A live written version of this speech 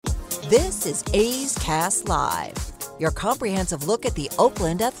This is A's Cast Live, your comprehensive look at the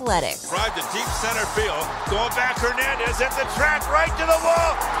Oakland Athletics. Drive to deep center field. Going back, Hernandez at the track, right to the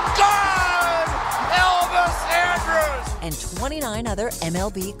wall. Gone! Elvis Andrus! And 29 other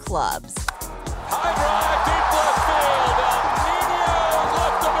MLB clubs. High drive, deep left field. Nino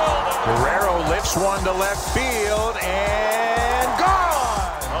left the building. Guerrero lifts one to left field and gone!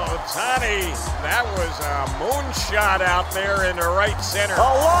 Ohtani, that was a moonshot out there in the right center.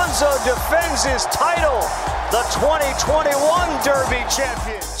 Alonso defends his title, the 2021 Derby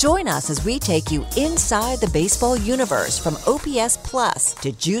champion. Join us as we take you inside the baseball universe, from OPS Plus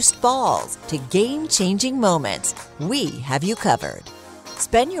to juiced balls to game-changing moments. We have you covered.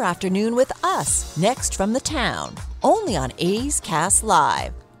 Spend your afternoon with us next from the town, only on A's Cast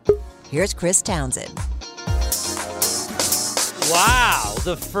Live. Here's Chris Townsend. Wow,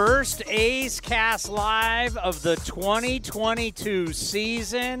 the first A's Cast Live of the 2022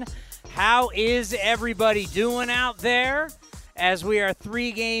 season. How is everybody doing out there as we are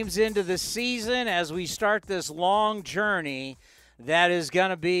 3 games into the season, as we start this long journey that is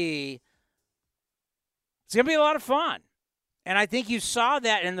going to be a lot of fun. And I think you saw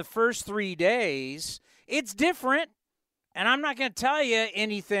that in the first 3 days. It's different, and I'm not going to tell you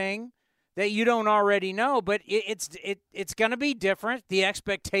anything that you don't already know, but it's going to be different. The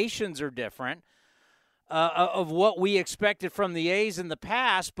expectations are different of what we expected from the A's in the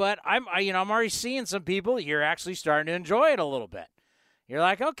past. But I'm already seeing some people, you're actually starting to enjoy it a little bit. You're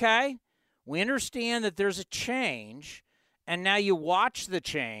like, okay, we understand that there's a change, and now you watch the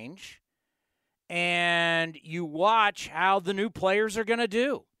change, and you watch how the new players are going to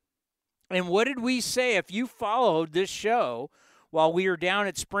do. And what did we say? If you followed this show while we were down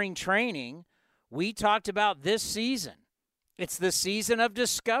at spring training, we talked about this season. It's the season of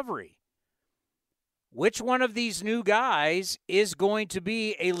discovery. Which one of these new guys is going to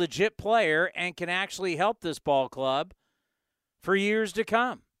be a legit player and can actually help this ball club for years to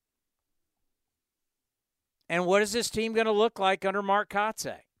come? And what is this team going to look like under Mark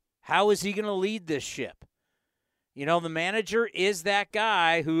Kotsay? How is he going to lead this ship? You know, the manager is that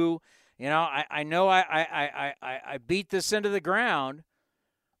guy who, I beat this into the ground,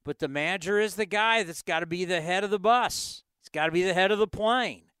 but the manager is the guy that's got to be the head of the bus. He's got to be the head of the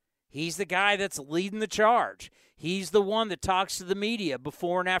plane. He's the guy that's leading the charge. He's the one that talks to the media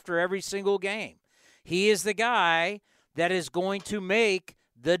before and after every single game. He is the guy that is going to make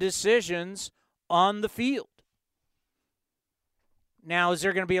the decisions on the field. Now, is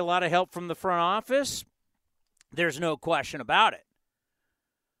there going to be a lot of help from the front office? There's no question about it.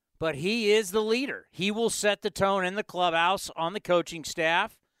 But he is the leader. He will set the tone in the clubhouse, on the coaching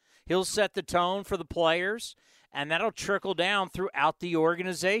staff. He'll set the tone for the players, and that'll trickle down throughout the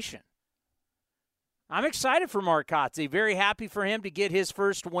organization. I'm excited for Mark Kotsay. Very happy for him to get his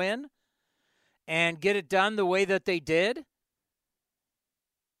first win and get it done the way that they did.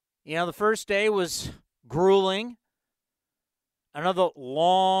 You know, the first day was grueling. Another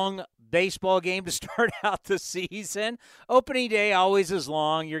long baseball game to start out the season. Opening day always is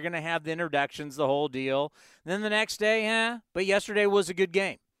long. You're going to have the introductions, the whole deal. Then the next day, but yesterday was a good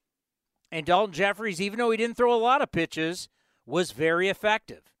game. And Dalton Jeffries, even though he didn't throw a lot of pitches, was very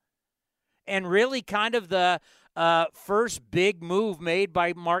effective. And really kind of the first big move made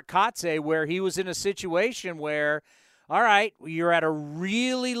by Mark Kotsay, where he was in a situation where, all right, you're at a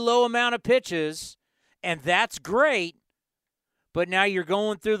really low amount of pitches, and that's great. But now you're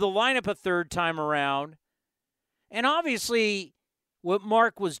going through the lineup a third time around. And obviously what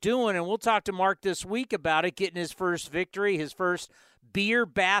Mark was doing, and we'll talk to Mark this week about it, getting his first victory, his first beer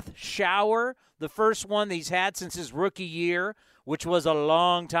bath shower, the first one that he's had since his rookie year, which was a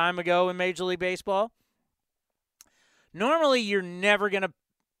long time ago in Major League Baseball. Normally you're never going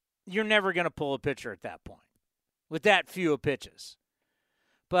to pull a pitcher at that point with that few of pitches.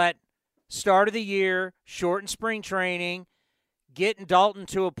 But start of the year, shortened spring training, getting Dalton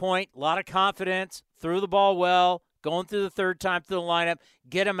to a point, a lot of confidence, threw the ball well, going through the third time through the lineup,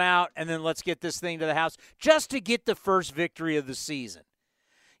 get him out, and then let's get this thing to the house just to get the first victory of the season.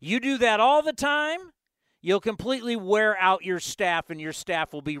 You do that all the time, you'll completely wear out your staff, and your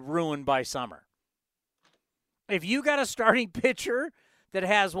staff will be ruined by summer. If you got a starting pitcher that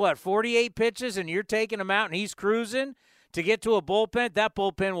has, 48 pitches, and you're taking him out and he's cruising to get to a bullpen, that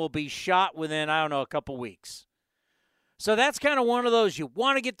bullpen will be shot within, a couple weeks. So that's kind of one of those, you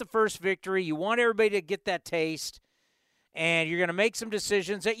want to get the first victory, you want everybody to get that taste, and you're going to make some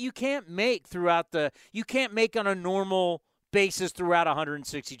decisions that you can't make on a normal basis throughout a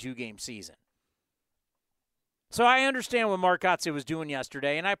 162-game season. So I understand what Mark Kotsay was doing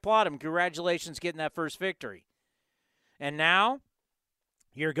yesterday, and I applaud him. Congratulations getting that first victory. And now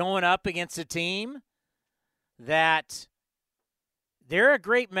You're going up against a team that they're a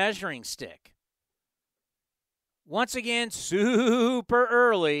great measuring stick. Once again, super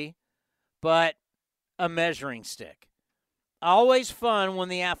early, but a measuring stick. Always fun when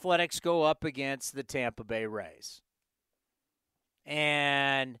the Athletics go up against the Tampa Bay Rays.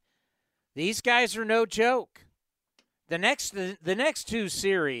 And these guys are no joke. The next two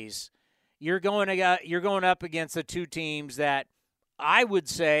series, you're going up against the two teams that I would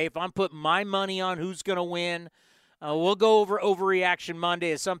say, if I'm putting my money on who's going to win, we'll go over Overreaction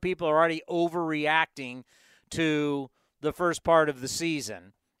Monday, as some people are already overreacting to the first part of the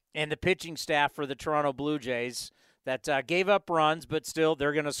season and the pitching staff for the Toronto Blue Jays that gave up runs, but still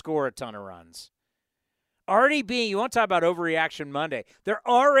they're going to score a ton of runs. You want to talk about Overreaction Monday, they're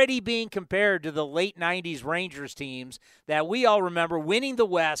already being compared to the late 90s Rangers teams that we all remember winning the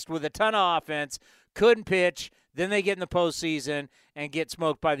West with a ton of offense, couldn't pitch, then they get in the postseason and get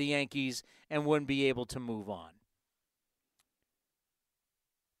smoked by the Yankees and wouldn't be able to move on.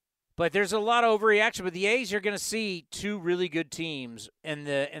 But there's a lot of overreaction. But the A's are going to see two really good teams in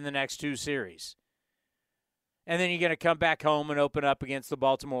the next two series. And then you're going to come back home and open up against the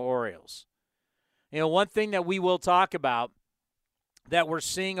Baltimore Orioles. One thing that we will talk about that we're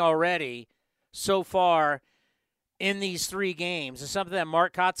seeing already so far in these three games is something that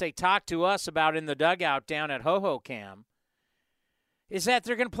Mark Kotze talked to us about in the dugout down at Ho-Ho-Cam, is that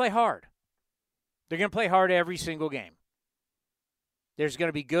they're going to play hard. They're going to play hard every single game. There's going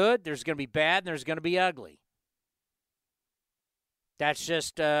to be good, there's going to be bad, and there's going to be ugly. That's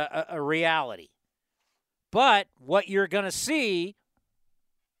just a reality. But what you're going to see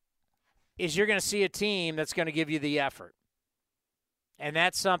is you're going to see a team that's going to give you the effort. And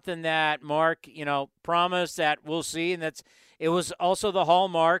that's something that Mark, promised that we'll see. And it was also the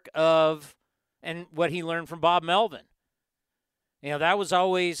hallmark of and what he learned from Bob Melvin. That was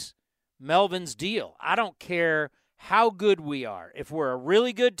always Melvin's deal. I don't care how good we are. If we're a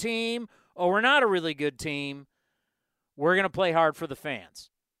really good team or we're not a really good team, we're going to play hard for the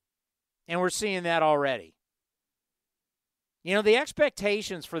fans. And we're seeing that already. The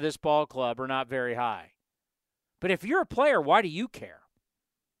expectations for this ball club are not very high. But if you're a player, why do you care?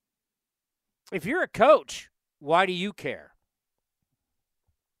 If you're a coach, why do you care?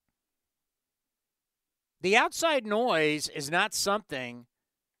 The outside noise is not something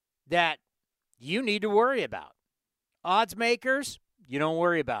that you need to worry about. Odds makers, you don't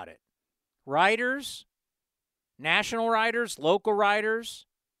worry about it. Writers, national writers, local writers,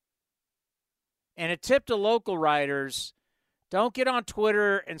 and a tip to local writers, don't get on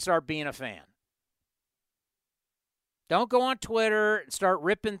Twitter and start being a fan. Don't go on Twitter and start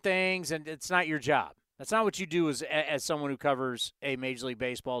ripping things, and it's not your job. That's not what you do as someone who covers a Major League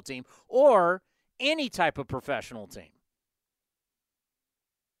Baseball team or any type of professional team.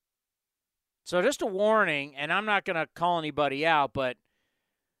 So just a warning, and I'm not going to call anybody out, but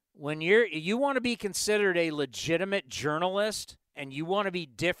when you want to be considered a legitimate journalist and you want to be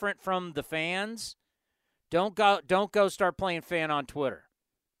different from the fans, don't go start playing fan on Twitter.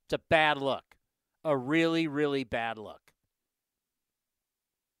 It's a bad look. A really, really bad look.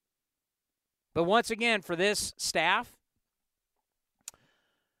 But once again, for this staff,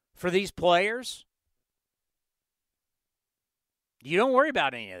 for these players, you don't worry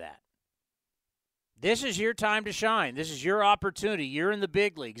about any of that. This is your time to shine. This is your opportunity. You're in the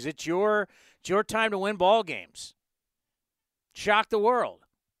big leagues. It's your time to win ball games. Shock the world.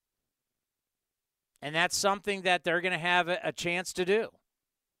 And that's something that they're going to have a chance to do.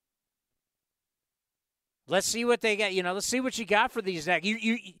 Let's see what they got. Let's see what you got for these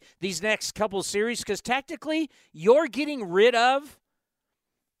these next couple of series, because technically you're getting rid of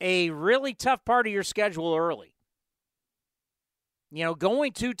a really tough part of your schedule early.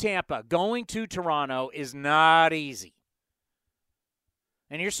 Going to Tampa, going to Toronto is not easy.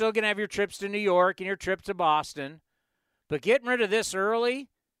 And you're still going to have your trips to New York and your trip to Boston. But getting rid of this early,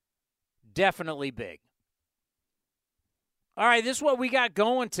 definitely big. All right, this is what we got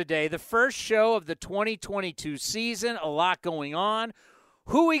going today. The first show of the 2022 season. A lot going on.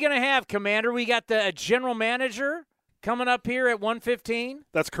 Who are we going to have, Commander? We got the general manager coming up here at 1:15.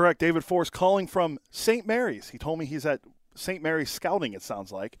 That's correct. David Forst calling from St. Mary's. He told me he's at St. Mary's scouting, it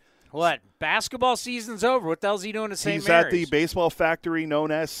sounds like. What? Basketball season's over. What the hell's he doing at St. Mary's? He's at the baseball factory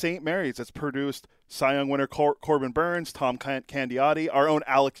known as St. Mary's. It's produced Cy Young winner Corbin Burns, Tom Candiotti, our own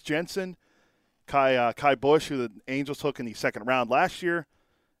Alex Jensen, Kai Bush, who the Angels took in the second round last year.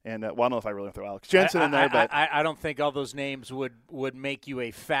 And, I don't know if I really throw Alex Jensen in there. But I don't think all those names would make you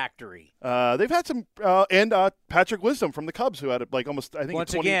a factory. They've had some and Patrick Wisdom from the Cubs, who had almost, I think,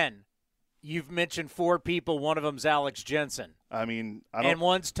 Once again, you've mentioned four people. One of them's Alex Jensen. I mean, I don't. And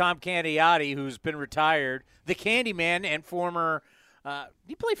one's Tom Candiotti, who's been retired, the Candyman, and former.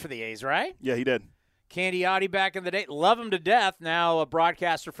 He played for the A's, right? Yeah, he did. Candiotti back in the day. Love him to death. Now a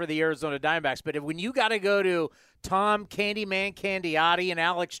broadcaster for the Arizona Diamondbacks. But when you got to go to Tom Candyman Candiotti and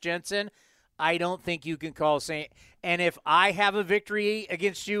Alex Jensen, I don't think you can call St. And if I have a victory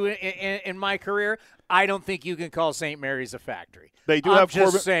against you in my career, I don't think you can call St. Mary's a factory. They do I'm have just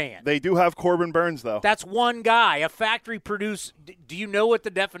Corbin, saying. They do have Corbin Burns, though. That's one guy. A factory produce. Do you know what the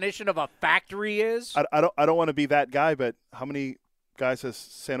definition of a factory is? I don't want to be that guy, but how many guys has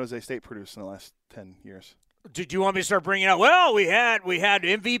San Jose State produced in the last 10 years? Did you want me to start bringing out? Well, we had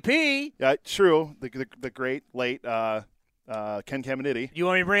MVP. Yeah, true. The great late Ken Caminiti. You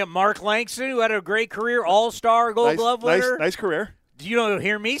want me to bring up Mark Langston, who had a great career, All-Star, Gold Glove winner? Nice career. You don't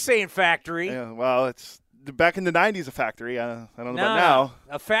hear me saying factory. Yeah, well, it's back in the 90s a factory. I don't know about now.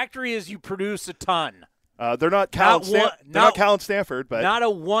 A factory is you produce a ton. They're not Cal and Stanford, but not a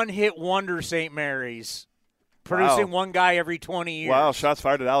one-hit wonder. St. Mary's producing one guy every 20 years. Wow, shots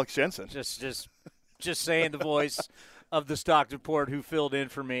fired at Alex Jensen. Just saying the voice of the Stockton Port who filled in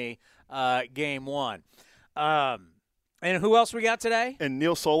for me game one. And who else we got today? And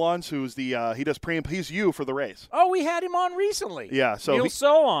Neil Solondz, who's he does he's you for the Rays. Oh, we had him on recently. Yeah, so Neil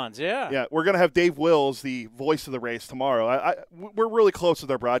Solondz, yeah. Yeah, we're gonna have Dave Wills, the voice of the Rays, tomorrow. We're really close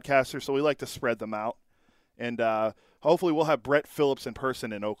with our broadcasters, so we like to spread them out. And hopefully we'll have Brett Phillips in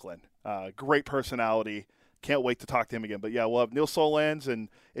person in Oakland. Great personality. Can't wait to talk to him again. But yeah, we'll have Neil Solondz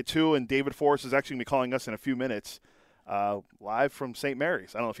and David Forst is actually going to be calling us in a few minutes, live from St.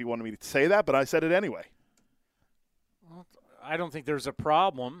 Mary's. I don't know if you wanted me to say that, but I said it anyway. I don't think there's a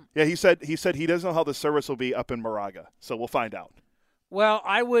problem. Yeah, he said he doesn't know how the service will be up in Moraga, so we'll find out. Well,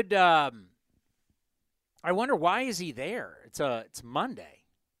 I would. I wonder why is he there? It's Monday,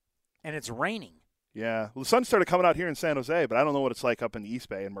 and it's raining. Yeah, well, the sun started coming out here in San Jose, but I don't know what it's like up in the East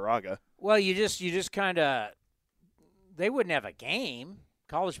Bay in Moraga. Well, you just kind of. They wouldn't have a game.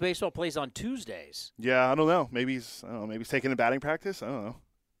 College baseball plays on Tuesdays. Yeah, I don't know. Maybe he's taking a batting practice. I don't know.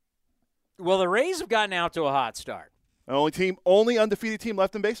 Well, the Rays have gotten out to a hot start. Only undefeated team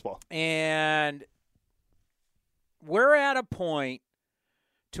left in baseball. And we're at a point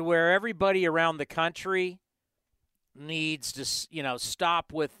to where everybody around the country needs to,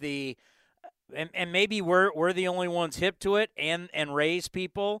 stop with the and maybe we're the only ones hip to it and Rays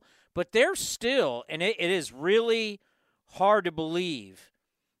people, but they're still, and it is really hard to believe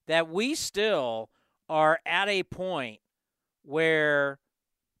that we still are at a point where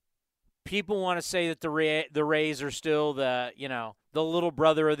people want to say that the Rays are still the little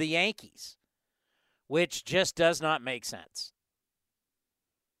brother of the Yankees, which just does not make sense.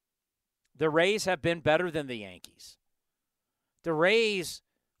 The Rays have been better than the Yankees. The Rays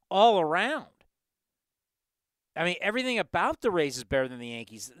all around. I mean, everything about the Rays is better than the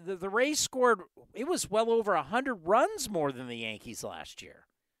Yankees. The Rays scored, it was well over 100 runs more than the Yankees last year.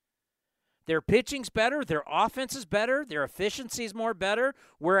 Their pitching's better. Their offense is better. Their efficiency is more better.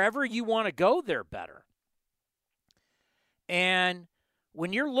 Wherever you want to go, they're better. And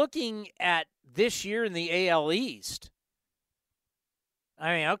when you're looking at this year in the AL East,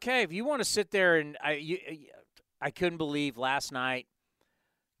 I mean, okay, if you want to sit there and I couldn't believe last night,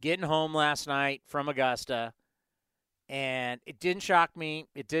 getting home last night from Augusta, and it didn't shock me.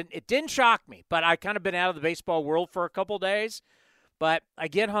 It didn't shock me, but I kind of been out of the baseball world for a couple days. But I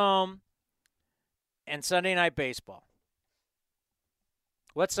get home, and Sunday Night Baseball.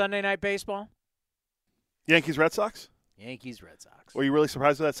 What's Sunday Night Baseball? Yankees Red Sox. Yankees Red Sox. Were you really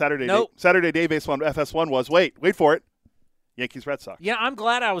surprised with that Saturday? Nope. Saturday day baseball on FS1 was wait for it. Yankees Red Sox. Yeah, I'm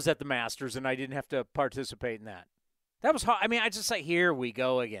glad I was at the Masters and I didn't have to participate in that. That was hard. I mean, I just like, here we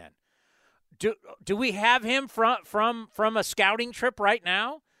go again. Do we have him from a scouting trip right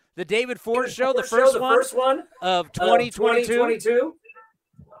now? The David Forst show, the first one of 2022.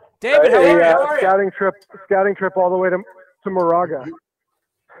 David, how are you? Scouting trip all the way to Moraga.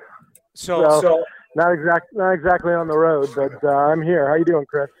 So not exactly on the road, but I'm here. How you doing,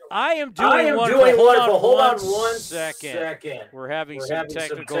 Chris? I am doing wonderful. Hold on one second. We're having some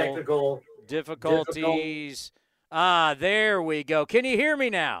technical difficulties. There we go. Can you hear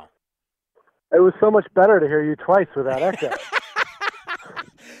me now? It was so much better to hear you twice without echo.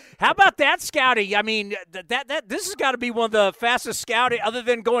 How about that scouting? I mean, that this has got to be one of the fastest scouting, other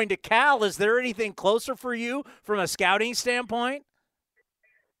than going to Cal. Is there anything closer for you from a scouting standpoint?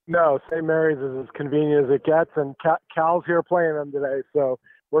 No, St. Mary's is as convenient as it gets, and Cal's here playing them today, so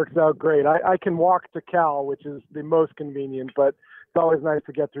works out great. I can walk to Cal, which is the most convenient, but always nice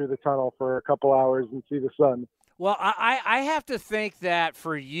to get through the tunnel for a couple hours and see the sun. Well, I have to think that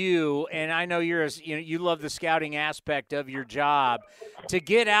for you, and I know you love the scouting aspect of your job, to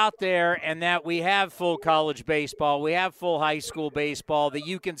get out there and that we have full college baseball, we have full high school baseball, that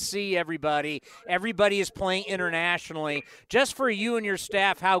you can see everybody is playing internationally. Just for you and your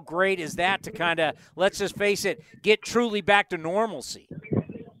staff, how great is that to kind of, let's just face it, get truly back to normalcy?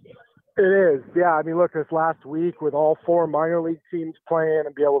 It is, yeah. I mean, look, this last week with all 4 minor league teams playing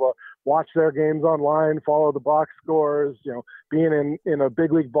and be able to watch their games online, follow the box scores, being in a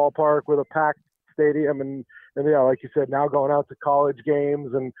big league ballpark with a packed stadium and yeah, like you said, now going out to college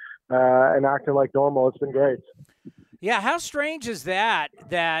games and acting like normal. It's been great. Yeah, how strange is that,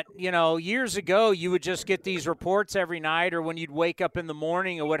 years ago you would just get these reports every night or when you'd wake up in the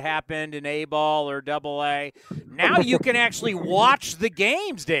morning of what happened in A-ball or AA. Now you can actually watch the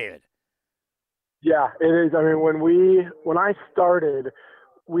games, David. Yeah, it is. I mean, when I started,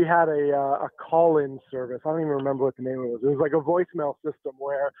 we had a call-in service. I don't even remember what the name was. It was like a voicemail system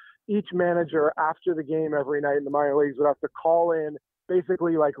where each manager after the game every night in the minor leagues would have to call in,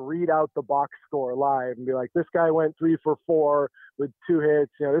 basically like read out the box score live and be like, this guy went 3 for 4 with 2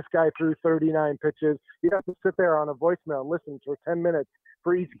 hits. This guy threw 39 pitches. You'd have to sit there on a voicemail and listen for 10 minutes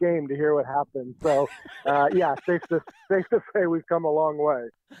for each game to hear what happened. So, yeah, safe to say we've come a long way.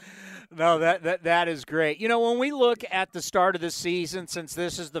 No, that is great. When we look at the start of the season, since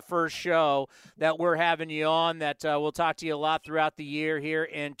this is the first show that we're having you on, that we'll talk to you a lot throughout the year here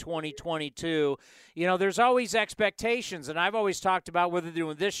in 2022, there's always expectations. And I've always talked about whether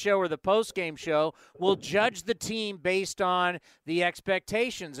doing this show or the post-game show, we'll judge the team based on the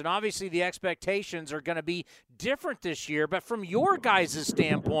expectations. And obviously the expectations are going to be different this year. But from your guys'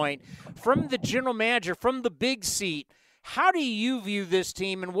 standpoint, from the general manager, from the big seat, how do you view this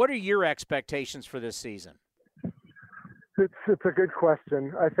team, and what are your expectations for this season? It's a good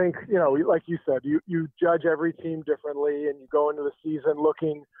question. I think, like you said, you judge every team differently, and you go into the season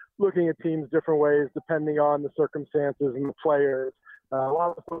looking at teams different ways depending on the circumstances and the players. A lot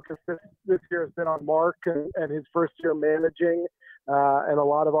of the focus this year has been on Mark and his first year managing, and a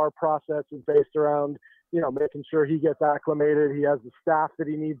lot of our process is based around, making sure he gets acclimated, he has the staff that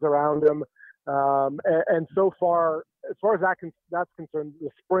he needs around him. And so far, as far as that's concerned, the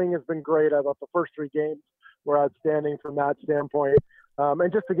spring has been great. I thought the first 3 games were outstanding from that standpoint.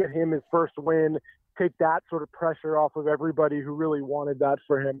 And just to get him his first win, take that sort of pressure off of everybody who really wanted that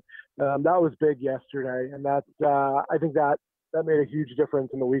for him. That was big yesterday. And I think that made a huge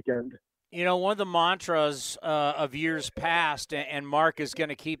difference in the weekend. One of the mantras of years past, and Mark is going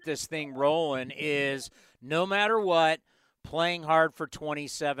to keep this thing rolling, is no matter what, playing hard for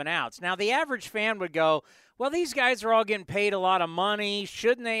 27 outs. Now, the average fan would go, well, these guys are all getting paid a lot of money.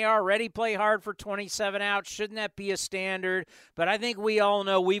 Shouldn't they already play hard for 27 outs? Shouldn't that be a standard? But I think we all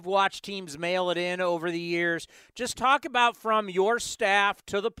know, we've watched teams mail it in over the years. Just talk about from your staff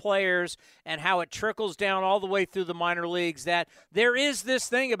to the players and how it trickles down all the way through the minor leagues, that there is this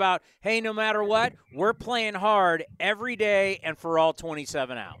thing about, hey, no matter what, we're playing hard every day and for all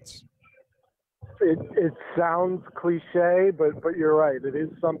 27 outs. It sounds cliche, but you're right. It is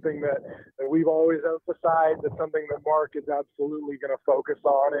something that we've always emphasized. It's something that Mark is absolutely going to focus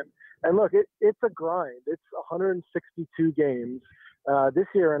on. And look, it's a grind. It's 162 games this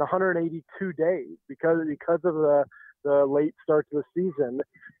year in 182 days because of the late start to the season.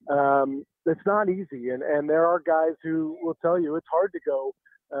 It's not easy, and there are guys who will tell you it's hard to go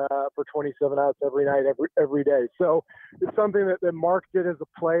for 27 outs every night, every day. So it's something that Mark did as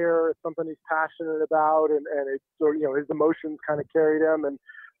a player. It's something he's passionate about, and it's sort of, his emotions kind of carried him. And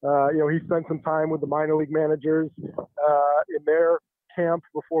he spent some time with the minor league managers in their camp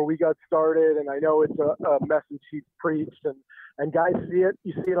before we got started. And I know it's a message he's preached, and guys see it.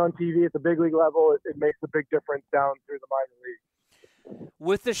 You see it on TV at the big league level. It makes a big difference down through the minor leagues.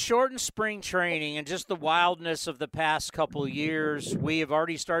 With the shortened spring training and just the wildness of the past couple of years, we have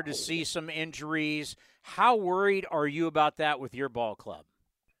already started to see some injuries. How worried are you about that with your ball club?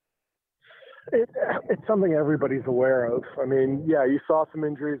 It's something everybody's aware of. I mean, yeah, you saw some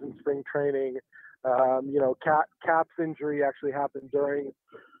injuries in spring training. Cap's injury actually happened during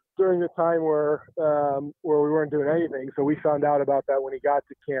the time where we weren't doing anything. So we found out about that when he got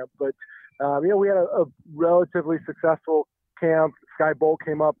to camp. But, we had a relatively successful camp. Sky Bolt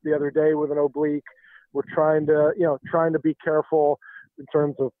came up the other day with an oblique. We're trying to be careful in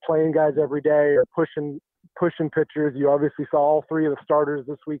terms of playing guys every day or pushing pitchers. You obviously saw all 3 of the starters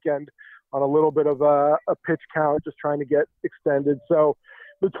this weekend on a little bit of a pitch count, just trying to get extended. So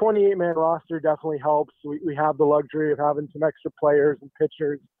the 28-man roster definitely helps. We have the luxury of having some extra players and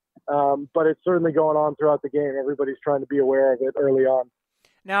pitchers But it's certainly going on throughout the game. Everybody's trying to be aware of it early on.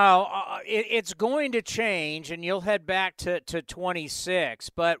 Now, it's going to change, and you'll head back to 26.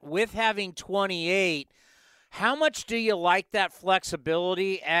 But with having 28, how much do you like that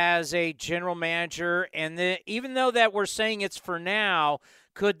flexibility as a general manager? And even though that we're saying it's for now,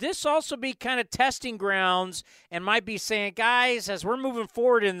 could this also be kind of testing grounds and might be saying, guys, as we're moving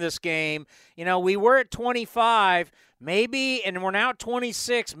forward in this game, we were at 25, maybe, and we're now at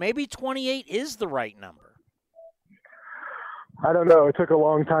 26, maybe 28 is the right number? I don't know. It took a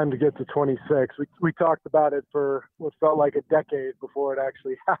long time to get to 26. We talked about it for what felt like a decade before it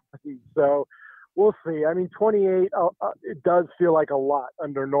actually happened. So we'll see. I mean, 28, it does feel like a lot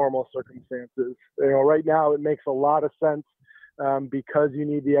under normal circumstances. Right now it makes a lot of sense because you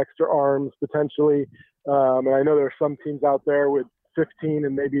need the extra arms potentially. And I know there are some teams out there with 15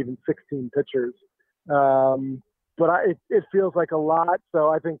 and maybe even 16 pitchers. But it feels like a lot. So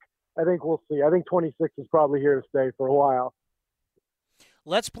I think we'll see. I think 26 is probably here to stay for a while.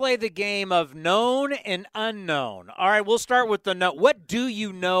 Let's play the game of known and unknown. All right, we'll start with the known. What do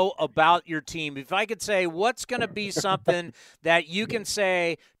you know about your team? If I could say what's going to be something that you can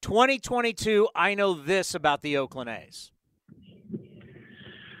say, 2022, I know this about the Oakland A's.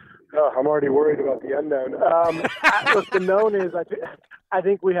 Oh, I'm already worried about the unknown. Look, the known is I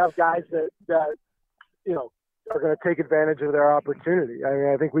think we have guys that are going to take advantage of their opportunity. I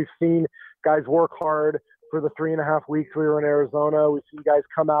mean, I think we've seen guys work hard for the 3.5 weeks we were in Arizona. We've seen guys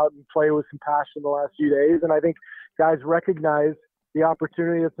come out and play with some passion the last few days. And I think guys recognize the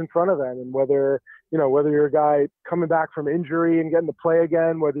opportunity that's in front of them. And whether you're a guy coming back from injury and getting to play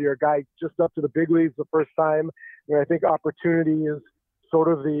again, whether you're a guy just up to the big leagues the first time, I think opportunity is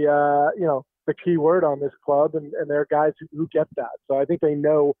sort of the key word on this club. And there are guys who get that. So I think they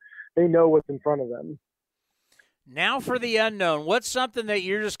know what's in front of them. Now for the unknown. What's something that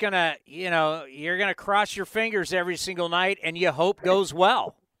you're just going to, you're going to cross your fingers every single night and you hope goes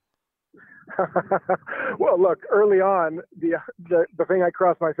well? Well, look, early on, the thing I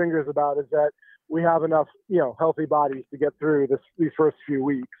cross my fingers about is that we have enough, healthy bodies to get through these first few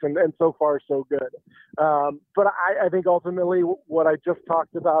weeks. And so far, so good. But I think ultimately what I just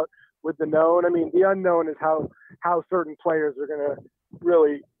talked about with the known, I mean, the unknown is how certain players are going to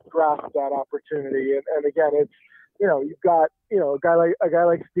really grasp that opportunity. And again, it's, you've got, a guy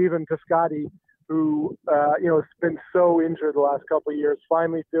like Steven Piscotty who, has been so injured the last couple of years,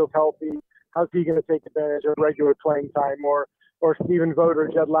 finally feels healthy. How's he going to take advantage of regular playing time? Or Steven Vogt or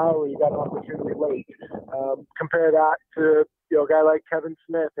Jed Lowry got an opportunity late. Compare that to, a guy like Kevin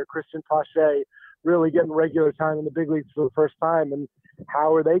Smith or Christian Pache really getting regular time in the big leagues for the first time. And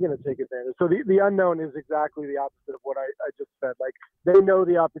how are they going to take advantage? So the unknown is exactly the opposite of what I just said. Like, they know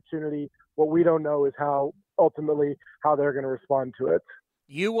the opportunity. What we don't know is how they're going to respond to it.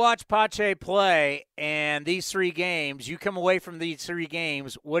 You watch Pache play, and these 3 games, you come away from these 3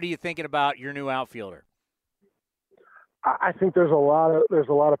 games, what are you thinking about your new outfielder? I think there's a lot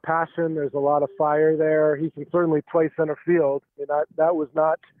of passion. There's a lot of fire there. He can certainly play center field. I mean, that was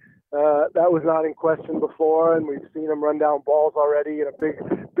not in question before, and we've seen him run down balls already in a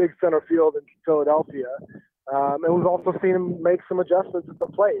big center field in Philadelphia. And we've also seen him make some adjustments at the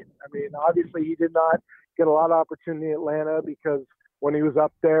plate. I mean, obviously he did not get a lot of opportunity in Atlanta because when he was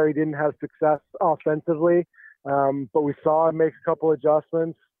up there, he didn't have success offensively. But we saw him make a couple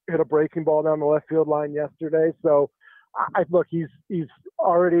adjustments, hit a breaking ball down the left field line yesterday. So look, he's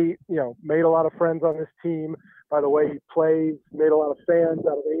already, made a lot of friends on this team by the way he plays, made a lot of fans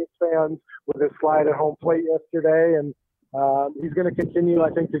out of A's fans with his slide at home plate yesterday. And he's going to continue, I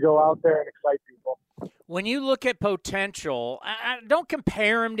think, to go out there and excite people. When you look at potential, I don't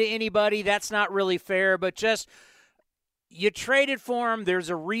compare him to anybody. That's not really fair, but just you traded for him. There's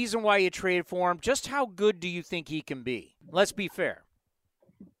a reason why you traded for him. Just how good do you think he can be? Let's be fair.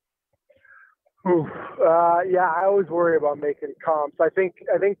 I always worry about making comps. I think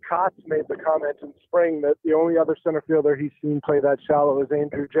Kotz made the comment in spring that the only other center fielder he's seen play that shallow is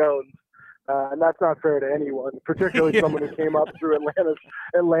Andrew Jones. And that's not fair to anyone, particularly someone who came up through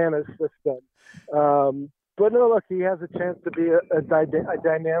Atlanta's system. But no, look, he has a chance to be a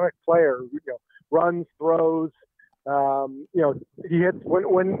dynamic player. Runs, throws. He hits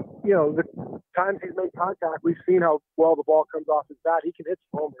when the times he's made contact. We've seen how well the ball comes off his bat. He can hit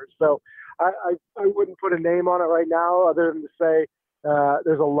some homers. So I wouldn't put a name on it right now, other than to say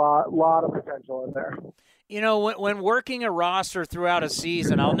there's a lot of potential in there. When working a roster throughout a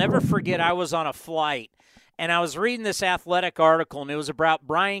season, I'll never forget I was on a flight, and I was reading this Athletic article, and it was about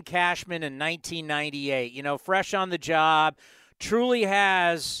Brian Cashman in 1998. Fresh on the job, truly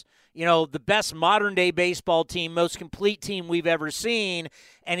has, the best modern-day baseball team, most complete team we've ever seen,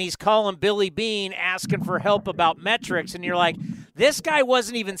 and he's calling Billy Beane asking for help about metrics, and you're like, this guy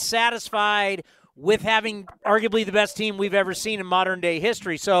wasn't even satisfied with having arguably the best team we've ever seen in modern-day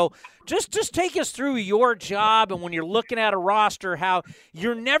history. So just take us through your job, and when you're looking at a roster, how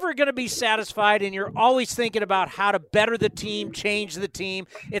you're never going to be satisfied, and you're always thinking about how to better the team, change the team.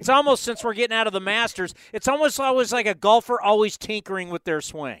 It's almost, since we're getting out of the Masters, it's almost always like a golfer always tinkering with their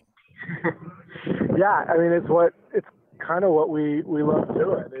swing. Yeah, I mean, it's kind of what we love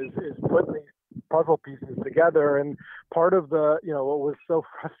doing is putting these puzzle pieces together. And part of the, what was so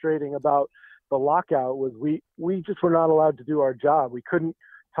frustrating about the lockout was we just were not allowed to do our job. We couldn't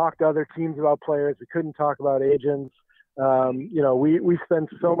talk to other teams about players. We couldn't talk about agents. We spend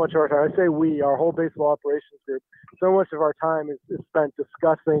so much of our time. I say we, our whole baseball operations group, so much of our time is spent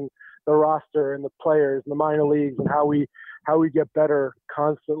discussing the roster and the players and the minor leagues and how we get better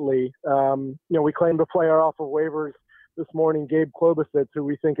constantly. We claimed a player off of waivers this morning, Gabe Klobuchar, who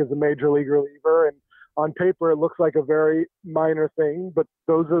we think is a major league reliever. And on paper, it looks like a very minor thing, but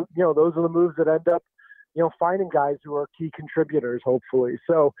those are the moves that end up, finding guys who are key contributors, hopefully.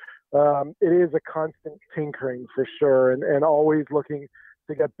 So it is a constant tinkering for sure, and always looking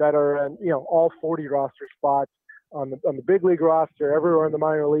to get better. And, all 40 roster spots on the big league roster, everywhere in the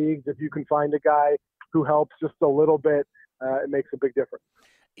minor leagues, if you can find a guy who helps just a little bit, it makes a big difference.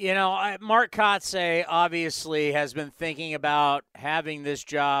 Mark Kotsay obviously has been thinking about having this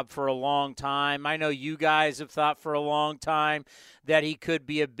job for a long time. I know you guys have thought for a long time that he could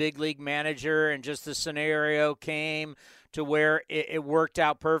be a big league manager, and just the scenario came to where it worked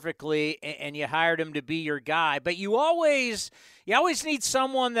out perfectly, and you hired him to be your guy. But you always need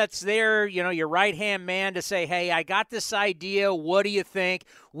someone that's there, your right-hand man, to say, hey, I got this idea. What do you think?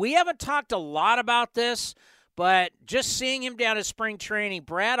 We haven't talked a lot about this, but just seeing him down at spring training,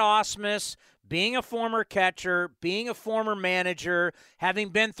 Brad Ausmus, being a former catcher, being a former manager, having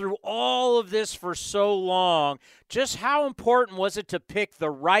been through all of this for so long, just how important was it to pick the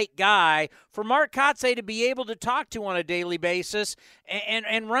right guy for Mark Kotsay to be able to talk to on a daily basis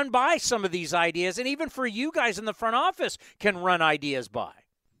and run by some of these ideas, and even for you guys in the front office can run ideas by?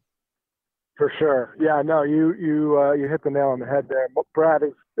 For sure. Yeah, no, you hit the nail on the head there. Brad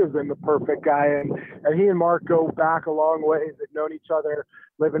has been the perfect guy, and he and Mark go back a long ways. They've known each other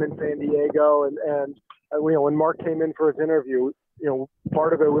living in San Diego, and when Mark came in for his interview,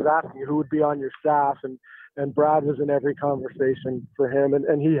 part of it was asking who would be on your staff, and Brad was in every conversation for him,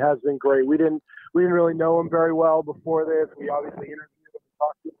 and he has been great. We didn't really know him very well before this. We obviously interviewed him and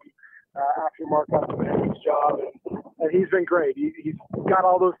talked to him after Mark got the managing job, and he's been great. He's got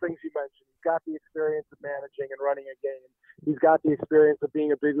all those things you mentioned. He's got the experience of managing and running a game. He's got the experience of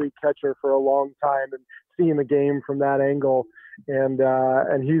being a big league catcher for a long time and seeing the game from that angle.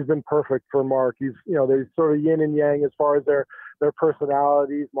 And he's been perfect for Mark. He's, they're sort of yin and yang as far as their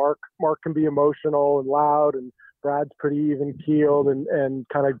personalities. Mark can be emotional and loud, and Brad's pretty even keeled and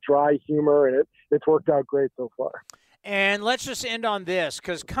kind of dry humor, and it's worked out great so far. And let's just end on this,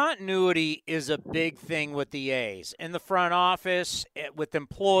 because continuity is a big thing with the A's. In the front office, with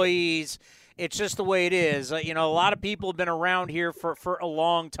employees, it's just the way it is. A lot of people have been around here for a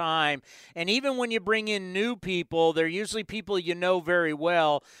long time. And even when you bring in new people, they're usually people you know very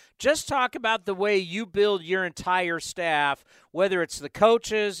well. Just talk about the way you build your entire staff, whether it's the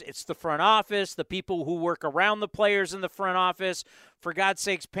coaches, it's the front office, the people who work around the players in the front office. For God's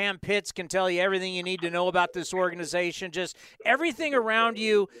sakes, Pam Pitts can tell you everything you need to know about this organization. Just everything around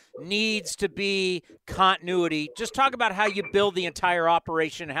you needs to be continuity. Just talk about how you build the entire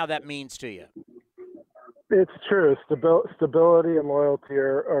operation and how that means to you. It's true. Stability and loyalty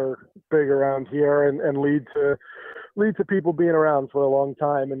are big around here and lead to people being around for a long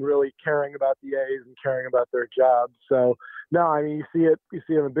time and really caring about the A's and caring about their jobs. So, no, I mean, you see it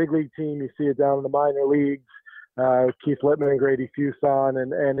in a big league team. You see it down in the minor leagues. Keith Littman and Grady Fuson,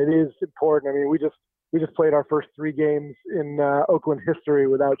 and it is important. I mean, we just played our first 3 games in Oakland history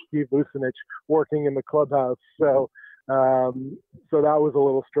without Steve Vucinich working in the clubhouse. So that was a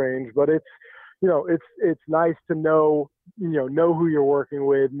little strange, but it's nice to know who you're working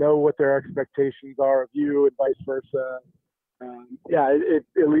with, know what their expectations are of you, and vice versa.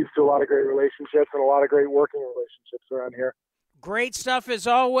 It leads to a lot of great relationships and a lot of great working relationships around here. Great stuff as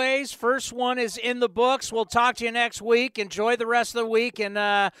always. First one is in the books. We'll talk to you next week. Enjoy the rest of the week, and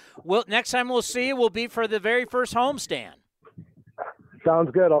next time we'll see you will be for the very first homestand. Sounds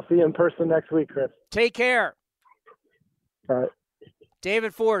good. I'll see you in person next week, Chris. Take care. All right.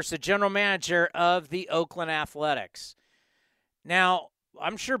 David Forst, the general manager of the Oakland Athletics. Now,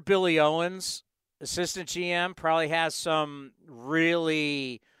 I'm sure Billy Owens, assistant GM, probably has some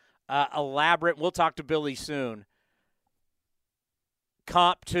really elaborate, we'll talk to Billy soon,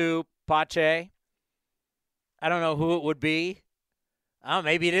 comp to Pache. I don't know who it would be. Oh,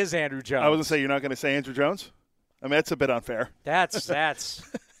 maybe it is Andrew Jones. I was going to say, you're not going to say Andrew Jones? I mean, that's a bit unfair. That's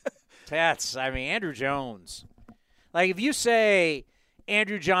Andrew Jones. Like, if you say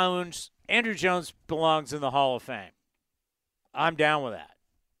Andrew Jones belongs in the Hall of Fame, I'm down with that.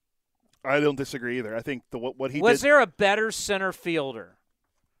 I don't disagree either. I think what he did. Was there a better center fielder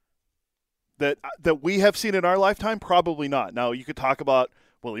that we have seen in our lifetime? Probably not. Now, you could talk about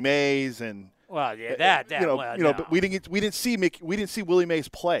Willie Mays and well, yeah, no. But we didn't see Willie Mays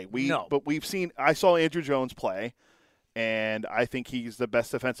play. But we've seen. I saw Andrew Jones play, and I think he's the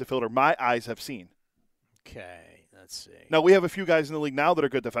best defensive fielder my eyes have seen. Okay, let's see. Now, we have a few guys in the league now that are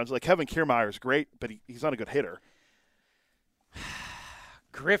good defensive. Like Kevin Kiermaier is great, but he's not a good hitter.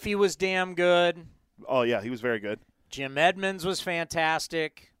 Griffey was damn good. Oh, yeah, he was very good. Jim Edmonds was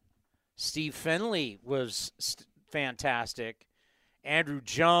fantastic. Steve Finley was fantastic. Andrew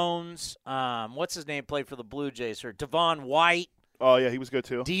Jones, what's his name, played for the Blue Jays here? Devon White. Oh, yeah, he was good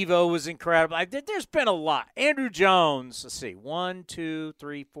too. Devo was incredible. There's been a lot. Andrew Jones, let's see, 1, 2,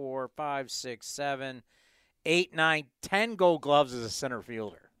 3, 4, 5, 6, 7, 8, 9, 10 Gold Gloves as a center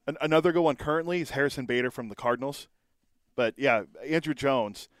fielder. Another good one currently is Harrison Bader from the Cardinals. But, yeah, Andrew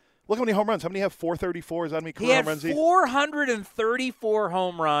Jones. Look how many home runs. How many have 434? Is that how many career home runs? He had 434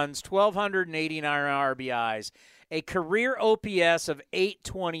 home runs, 1,289 RBIs, a career OPS of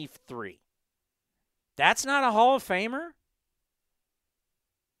 823. That's not a Hall of Famer?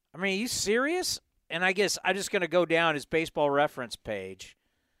 I mean, are you serious? And I guess I'm just going to go down his baseball reference page.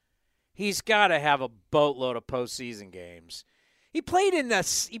 He's got to have a boatload of postseason games. He played in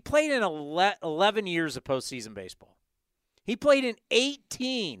 11 years of postseason baseball. He played in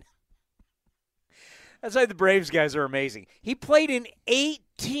 18. That's why the Braves guys are amazing. He played in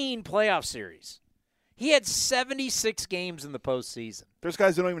 18 playoff series. He had 76 games in the postseason. There's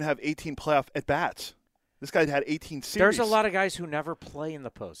guys that don't even have 18 playoff at-bats. This guy had 18 series. There's a lot of guys who never play in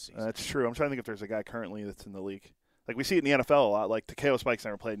the postseason. That's true. I'm trying to think if there's a guy currently that's in the league. Like, we see it in the NFL a lot. Like, Takeo Spikes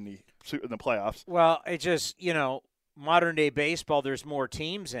never played in the playoffs. Well, it just, modern-day baseball, there's more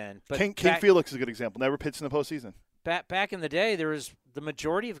teams in. But King Felix is a good example. Never pitched in the postseason. Back in the day, there was the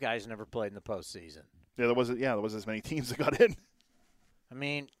majority of guys never played in the postseason. Yeah, there wasn't as many teams that got in. I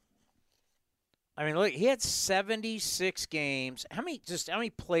mean, look, he had 76 games. How many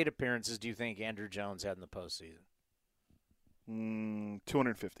plate appearances do you think Andrew Jones had in the postseason?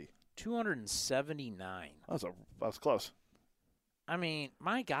 250. 279. That was close. I mean,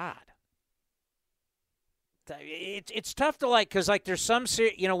 my God. It's tough to because there's some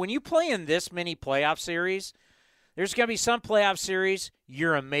when you play in this many playoff series, there's going to be some playoff series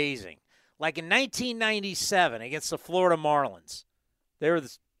you're amazing. Like in 1997 against the Florida Marlins. They were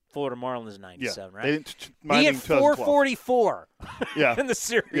the Florida Marlins in 97, right? They didn't he had 444 yeah. in the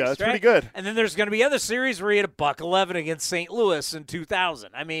series. Yeah, that's right? pretty good. And then there's going to be other series where he had a $111 against St. Louis in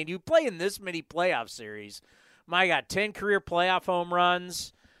 2000. I mean, you play in this many playoff series. My God, 10 career playoff home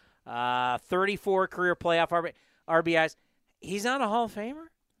runs, 34 career playoff RBIs. He's not a Hall of Famer?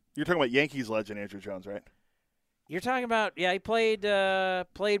 You're talking about Yankees legend Andrew Jones, right? You're talking about, he played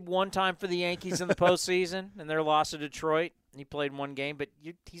one time for the Yankees in the postseason and their loss to Detroit. He played one game, but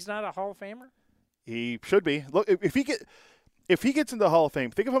he's not a Hall of Famer? He should be. Look, if he gets into the Hall of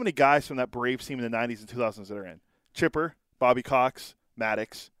Fame, think of how many guys from that Braves team in the 90s and 2000s that are in. Chipper, Bobby Cox,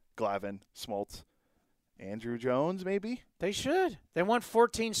 Maddox, Glavine, Smoltz, Andrew Jones, maybe? They should. They won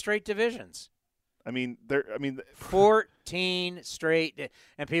 14 straight divisions. 14 straight.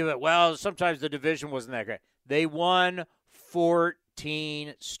 And people sometimes the division wasn't that great. They won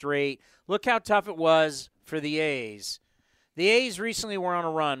 14 straight. Look how tough it was for the A's. The A's recently were on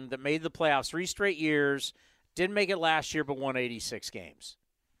a run that made the playoffs 3 straight years. Didn't make it last year, but won 86 games.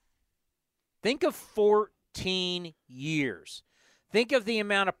 Think of 14 years. Think of the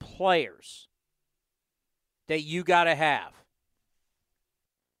amount of players that you got to have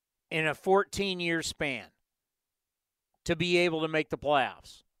in a 14-year span to be able to make the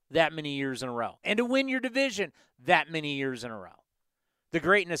playoffs that many years in a row and to win your division that many years in a row. The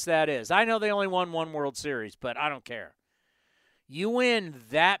greatness that is. I know they only won one World Series, but I don't care. You win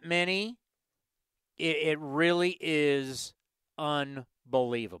that many, it really is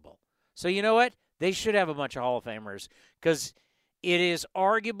unbelievable. So you know what? They should have a bunch of Hall of Famers because it is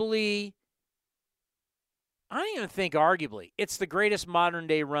arguably, I don't even think arguably, it's the greatest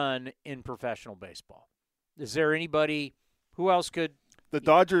modern-day run in professional baseball. Is there anybody, who else could? The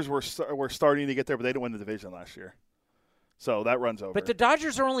Dodgers were starting to get there, but they didn't win the division last year. So that runs over. But the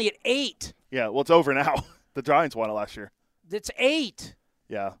Dodgers are only at 8. Yeah, well, it's over now. The Giants won it last year. It's 8.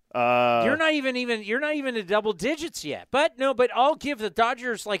 Yeah. You're not even in double digits yet. But I'll give the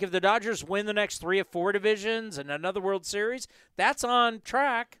Dodgers, like, if the Dodgers win the next 3 or 4 divisions and another World Series, that's on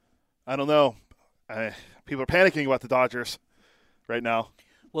track. I don't know. People are panicking about the Dodgers right now.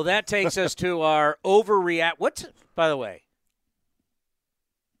 Well, that takes us to our overreact. By the way,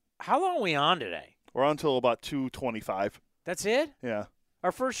 how long are we on today? We're on until about 2:25. That's it? Yeah.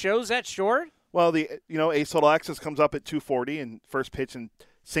 Our first show's that short? Well, Ace Total Access comes up at 2:40, and first pitch in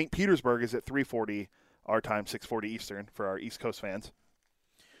St. Petersburg is at 3:40 our time, 6:40 Eastern for our East Coast fans.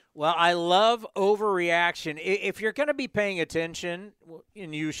 Well, I love overreaction. If you're going to be paying attention,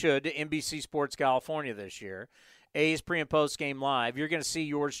 and you should, to NBC Sports California this year, A's pre- and post-game live, you're going to see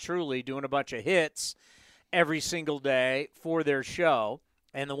yours truly doing a bunch of hits every single day for their show.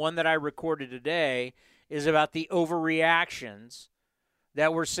 And the one that I recorded today is about the overreactions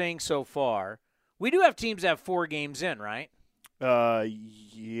that we're seeing so far. We do have teams that have 4 games in, right?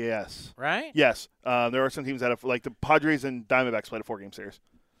 Yes. Right? Yes. There are some teams that have, like the Padres and Diamondbacks played a 4-game series.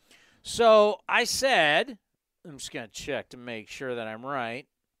 So I said, I'm just going to check to make sure that I'm right,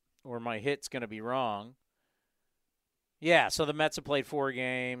 or my hit's going to be wrong. Yeah, so the Mets have played 4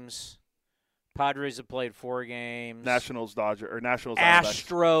 games. Padres have played 4 games. Nationals, Diamondbacks.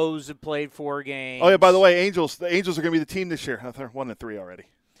 Astros have played 4 games. Oh, yeah, by the way, Angels. The Angels are going to be the team this year. They're 1-3 already.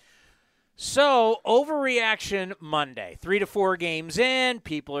 So, overreaction Monday. 3 to 4 games in.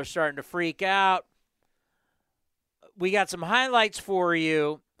 People are starting to freak out. We got some highlights for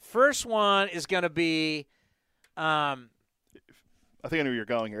you. First one is going to be I think I knew where you're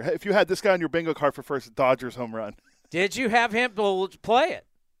going here. If you had this guy on your bingo card for first Dodgers home run. Did you have him? Well, let's play it.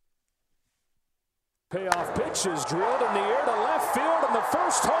 Payoff pitch is drilled in the air to left field, and the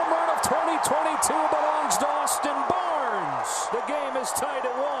first home run of 2022 belongs to Austin Barnes. The game is tied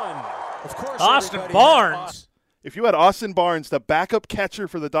at 1. Of course, Austin Barnes. If you had Austin Barnes, the backup catcher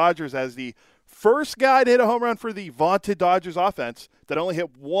for the Dodgers, as the first guy to hit a home run for the vaunted Dodgers offense that only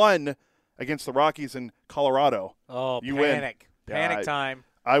hit 1 against the Rockies in Colorado. Oh, you panic. Win. Panic time.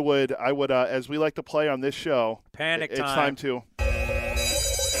 I would, as we like to play on this show, Panic time. It's time to.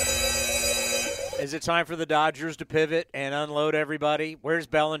 Is it time for the Dodgers to pivot and unload everybody? Where's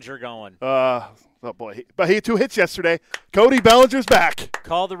Bellinger going? Oh, boy. But he had 2 hits yesterday. Cody Bellinger's back.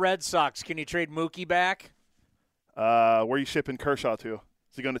 Call the Red Sox. Can you trade Mookie back? Where are you shipping Kershaw to?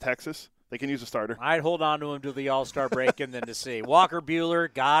 Is he going to Texas? They can use a starter. I'd hold on to him till the All-Star break and then to see. Walker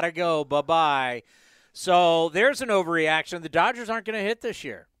Buehler, got to go. Bye-bye. So there's an overreaction. The Dodgers aren't going to hit this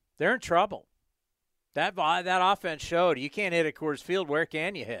year. They're in trouble. That offense showed. You can't hit at Coors Field. Where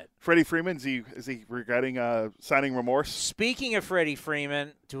can you hit? Freddie Freeman, is he regretting signing remorse? Speaking of Freddie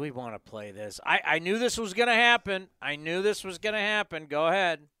Freeman, do we want to play this? I knew this was going to happen. Go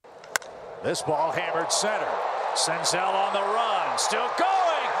ahead. This ball hammered center. Senzel on the run. Still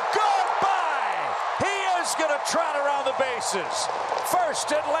going. Goodbye. He is going to trot around the bases.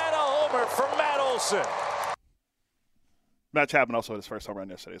 First Atlanta homer for Matt Olson. Matt Chapman also had his first home run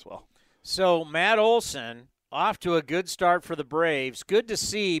yesterday as well. So Matt Olson off to a good start for the Braves. Good to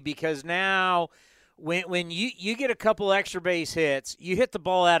see, because now when you get a couple extra base hits, you hit the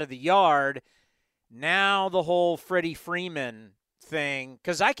ball out of the yard. Now the whole Freddie Freeman thing,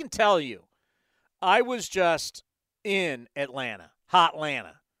 because I can tell you, I was just in Atlanta,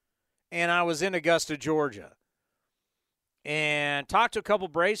 Hotlanta, and I was in Augusta, Georgia, and talked to a couple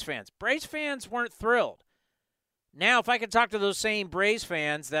Braves fans. Braves fans weren't thrilled. Now, if I could talk to those same Braves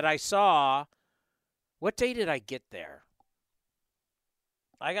fans that I saw, what day did I get there?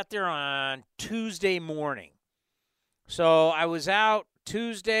 I got there on Tuesday morning. So I was out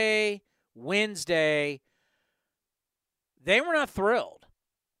Tuesday, Wednesday. They were not thrilled.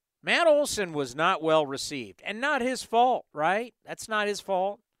 Matt Olson was not well received, and not his fault, right? That's not his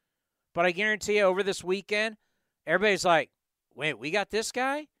fault. But I guarantee you, over this weekend, everybody's like, wait, we got this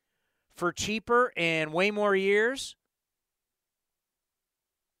guy? For cheaper and way more years?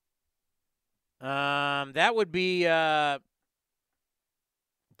 That would be the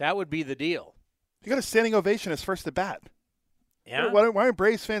deal. He got a standing ovation his first at bat. Yeah. Why aren't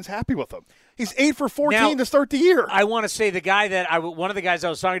Braves fans happy with him? He's 8 for 14 now, to start the year. I want to say the guy that one of the guys I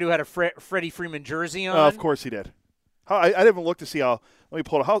was talking to had a Freddie Freeman jersey on. Of course he did. I didn't even look to see how. Let me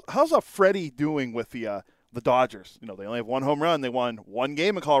pull it. How's Freddie doing with the Dodgers? You know, they only have 1 home run. They won 1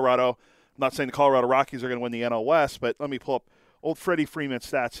 game in Colorado. I'm not saying the Colorado Rockies are going to win the NL West, but let me pull up old Freddie Freeman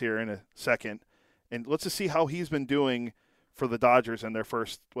stats here in a second, and let's just see how he's been doing for the Dodgers in their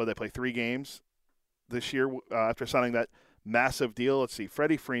first. They play 3 games this year after signing that massive deal. Let's see,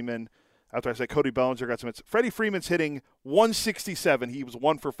 Freddie Freeman. After I said Cody Bellinger got some hits, Freddie Freeman's hitting 167. He was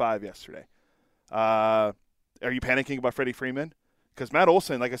 1 for 5 yesterday. Are you panicking about Freddie Freeman? Because Matt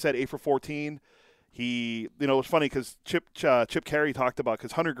Olson, like I said, 8 for 14. He, it was funny because Chip Carey talked about,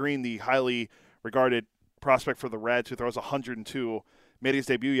 because Hunter Green, the highly regarded prospect for the Reds, who throws 102, made his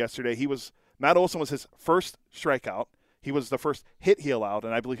debut yesterday. Matt Olson was his first strikeout. He was the first hit he allowed,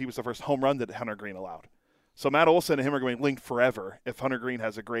 and I believe he was the first home run that Hunter Green allowed. So Matt Olson and him are going to be linked forever if Hunter Green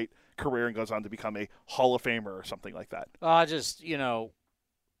has a great career and goes on to become a Hall of Famer or something like that.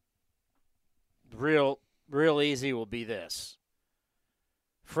 Real easy will be this.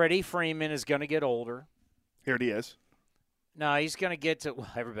 Freddie Freeman is going to get older. Here he is. No, he's going to get to –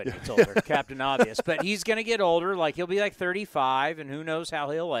 well, everybody gets older, Captain Obvious. But he's going to get older. He'll be 35, and who knows how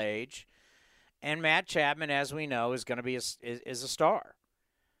he'll age. And Matt Chapman, as we know, is going to be is a star.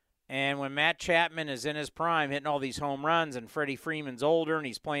 And when Matt Chapman is in his prime hitting all these home runs and Freddie Freeman's older and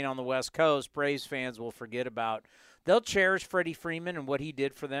he's playing on the West Coast, Braves fans will forget about – they'll cherish Freddie Freeman and what he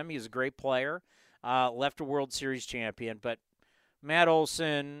did for them. He was a great player, left a World Series champion. But Matt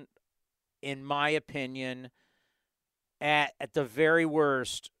Olson, in my opinion, at the very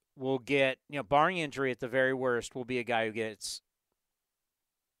worst will get – barring injury, at the very worst will be a guy who gets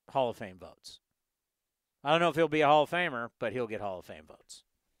Hall of Fame votes. I don't know if he'll be a Hall of Famer, but he'll get Hall of Fame votes.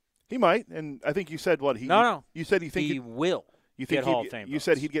 He might, and I think you said what? No. You said you think he will get Hall of Fame votes. You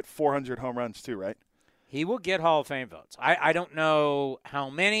said he'd get 400 home runs too, right? He will get Hall of Fame votes. I don't know how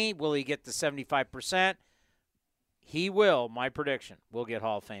many. Will he get the 75%? He will, my prediction, will get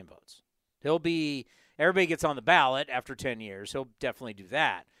Hall of Fame votes. Everybody gets on the ballot after 10 years. He'll definitely do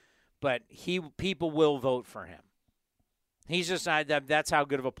that. But people will vote for him. He's just not, that's how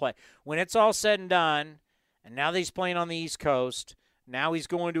good of a play. When it's all said and done, and now that he's playing on the East Coast, now he's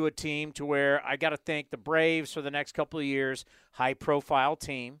going to a team to where I got to think the Braves for the next couple of years, high-profile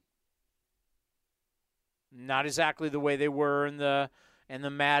team. Not exactly the way they were in the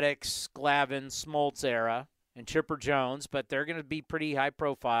Maddox, Glavine, Smoltz era and Chipper Jones, but they're going to be pretty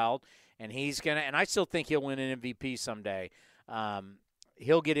high-profiled, and and I still think he'll win an MVP someday.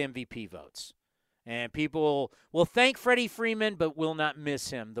 He'll get MVP votes. And people will thank Freddie Freeman, but will not miss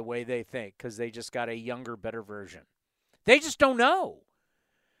him the way they think because they just got a younger, better version. They just don't know.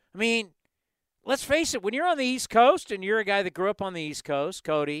 I mean, let's face it, when you're on the East Coast and you're a guy that grew up on the East Coast,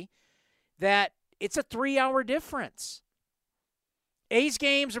 Cody, that it's a 3-hour difference. A's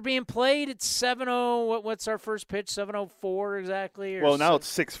games are being played at 7:00. What's our first pitch? 7:04 exactly? Or well, now it's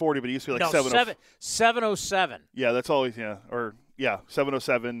 6:40, but it used to be 7:07. Yeah, that's always 7:07 or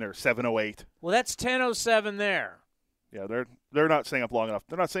 7:08. Well, that's 10:07 there. Yeah, they're not staying up long enough.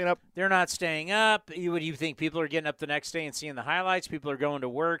 They're not staying up. They're not staying up. You think people are getting up the next day and seeing the highlights? People are going to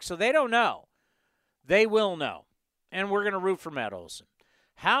work, so they don't know. They will know, and we're going to root for Matt Olson.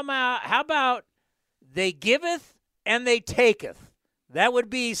 How about they giveth and they taketh? That would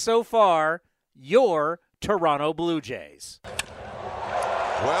be, so far, your Toronto Blue Jays.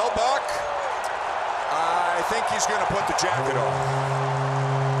 Well, Buck, I think he's going to put the jacket on.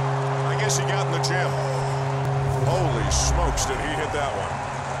 I guess he got in the gym. Holy smokes, did he hit that one.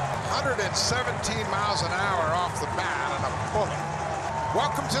 117 miles an hour off the bat and a bullet.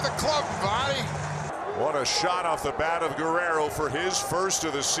 Welcome to the club, buddy. What a shot off the bat of Guerrero for his first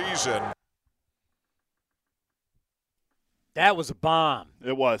of the season. That was a bomb.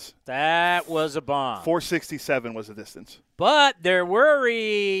 It was. That was a bomb. 467 was the distance. But they're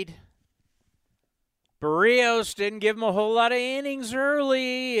worried. Barrios didn't give them a whole lot of innings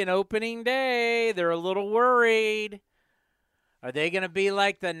early in opening day. They're a little worried. Are they going to be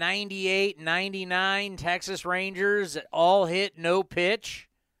like the 98, 99 Texas Rangers that all hit no pitch?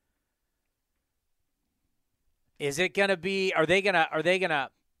 Is it going to be, are they going to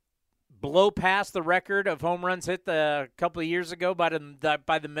blow past the record of home runs hit a couple of years ago by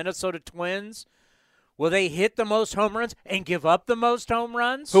the Minnesota Twins? Will they hit the most home runs and give up the most home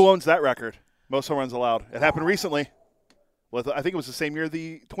runs? Who owns that record? Most home runs allowed. It happened recently. I think it was the same year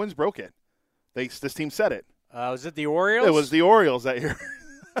the Twins broke it. This team set it. Was it the Orioles? It was the Orioles that year.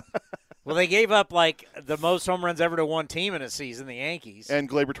 Well, they gave up like the most home runs ever to one team in a season, the Yankees. And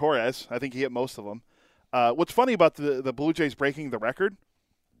Gleyber Torres. I think he hit most of them. What's funny about the Blue Jays breaking the record,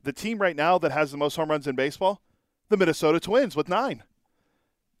 the team right now that has the most home runs in baseball, the Minnesota Twins with 9.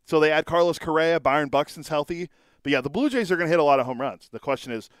 So they add Carlos Correa, Byron Buxton's healthy. But yeah, the Blue Jays are going to hit a lot of home runs. The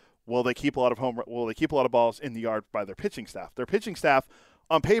question is, will they keep a lot of balls in the yard by their pitching staff? Their pitching staff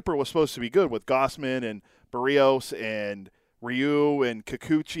on paper was supposed to be good with Gossman and Barrios and Ryu and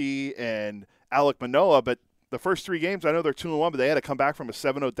Kikuchi and Alek Manoah, but the first 3 games, I know they're 2-1, but they had to come back from a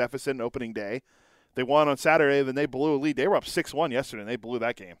 7-0 deficit in opening day. They won on Saturday, then they blew a lead. They were up 6-1 yesterday, and they blew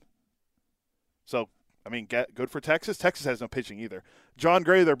that game. So, I mean, good for Texas. Texas has no pitching either. John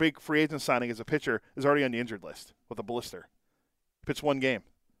Gray, their big free agent signing as a pitcher, is already on the injured list with a blister. Pitched one game.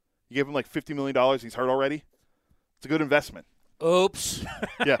 You gave him like $50 million. He's hurt already. It's a good investment. Oops.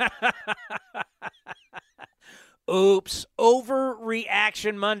 Yeah. Oops.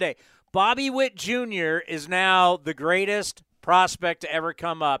 Overreaction Monday. Bobby Witt Jr. is now the greatest prospect to ever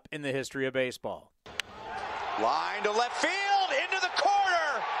come up in the history of baseball. Line to left field, into the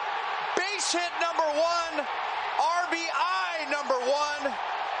corner. Base hit number 1, RBI number 1,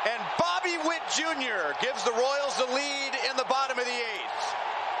 and Bobby Witt Jr. gives the Royals the lead in the bottom of the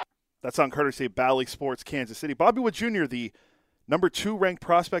 8th. That's on courtesy of Bally Sports Kansas City. Bobby Witt Jr., the number 2 ranked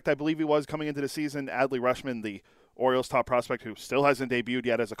prospect, I believe he was coming into the season. Adley Rutschman, the Orioles' top prospect, who still hasn't debuted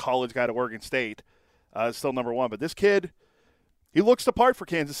yet as a college guy to Oregon State, is still number 1. But this kid, he looks the part for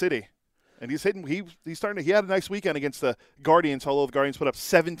Kansas City. And he's hitting. He's starting. He had a nice weekend against the Guardians. Although the Guardians put up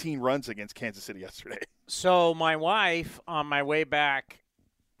 17 runs against Kansas City yesterday. So my wife, on my way back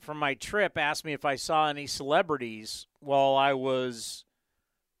from my trip, asked me if I saw any celebrities while I was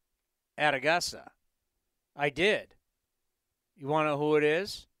at Augusta. I did. You want to know who it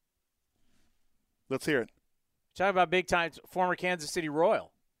is? Let's hear it. Talk about big time former Kansas City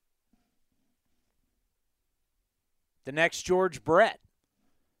Royal. The next George Brett.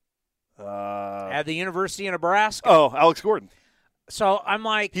 At the University of Nebraska. Oh, Alex Gordon. So I'm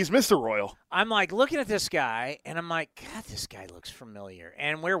like. He's Mr. Royal. I'm like looking at this guy, and I'm like, God, this guy looks familiar.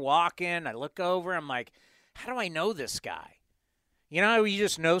 And we're walking. I look over. I'm like, how do I know this guy? You know how you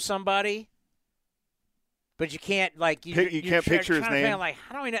just know somebody, but you can't, like. You can't picture his name. Like,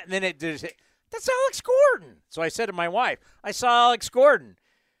 how do I know? And then that's Alex Gordon. So I said to my wife, I saw Alex Gordon.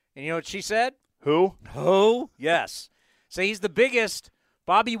 And you know what she said? Who? Who? Yes. So he's the biggest.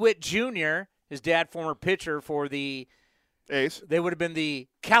 Bobby Witt Jr., his dad, former pitcher for the A's. They would have been the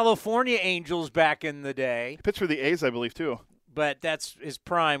California Angels back in the day. He pitched for the A's, I believe, too. But that's his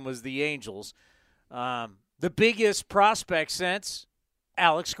prime was the Angels. The biggest prospect since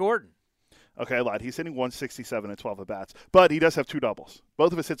Alex Gordon. Okay, I lied. He's hitting 167 at 12 at-bats. But he does have 2 doubles.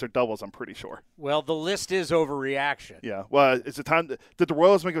 Both of his hits are doubles, I'm pretty sure. Well, the list is overreaction. Yeah. Well, it's a time. Did the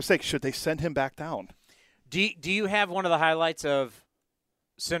Royals make a mistake? Should they send him back down? Do you have one of the highlights of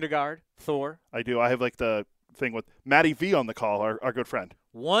Syndergaard, Thor? I do. I have like the thing with Matty V on the call, our good friend.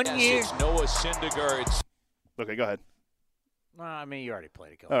 1 year. It's Noah Syndergaard's. Okay, go ahead. Well, I mean, you already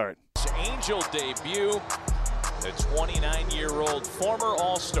played it. Go All right. Angel debut. The 29-year-old former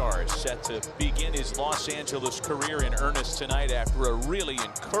All-Star set to begin his Los Angeles career in earnest tonight after a really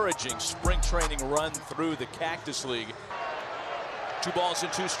encouraging spring training run through the Cactus League. 2 balls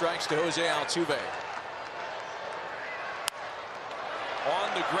and 2 strikes to Jose Altuve.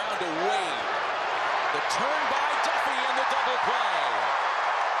 On the ground to Wade. The turn by Duffy and the double play.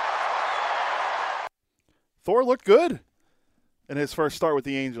 Thor looked good in his first start with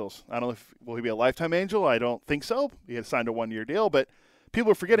the Angels. I don't know if will he be a lifetime Angel. I don't think so. He had signed a 1-year deal, but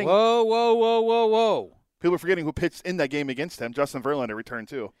people are forgetting. Whoa. People are forgetting who pitched in that game against him. Justin Verlander returned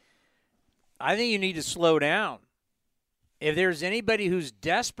too. I think you need to slow down. If there's anybody who's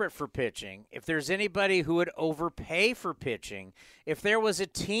desperate for pitching, if there's anybody who would overpay for pitching, if there was a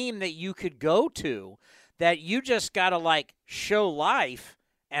team that you could go to that you just got to, like, show life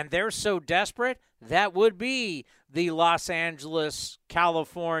and they're so desperate, that would be the Los Angeles,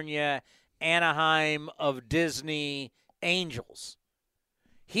 California, Anaheim of Disney Angels.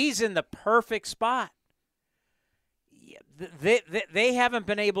 He's in the perfect spot. They haven't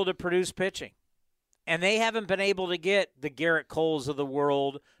been able to produce pitching. And they haven't been able to get the Garrett Coles of the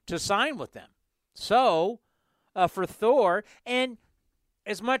world to sign with them. So, for Thor, and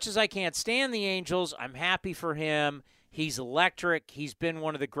as much as I can't stand the Angels, I'm happy for him. He's electric. He's been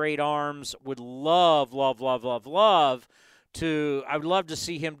one of the great arms. Would love to. I would love to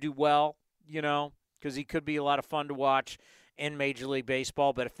see him do well, because he could be a lot of fun to watch in Major League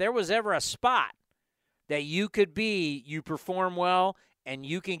Baseball. But if there was ever a spot that you could be, you perform well, and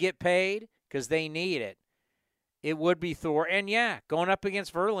you can get paid, because they need it, it would be Thor. And, yeah, going up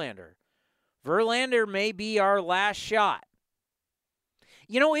against Verlander. Verlander may be our last shot.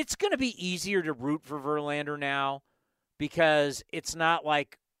 It's going to be easier to root for Verlander now because it's not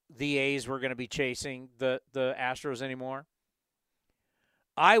like the A's were going to be chasing the Astros anymore.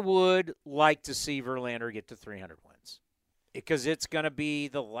 I would like to see Verlander get to 300 wins because it's going to be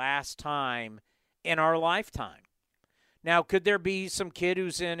the last time in our lifetime. Now, could there be some kid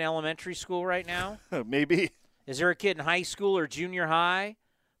who's in elementary school right now? Maybe. Is there a kid in high school or junior high?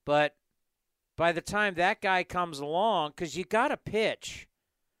 But by the time that guy comes along, because you got to pitch,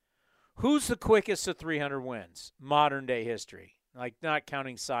 who's the quickest to 300 wins? Modern day history. Like, not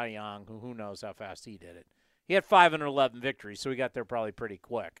counting Cy Young, who knows how fast he did it. He had 511 victories, so he got there probably pretty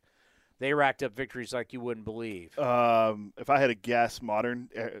quick. They racked up victories like you wouldn't believe. If I had to guess, modern,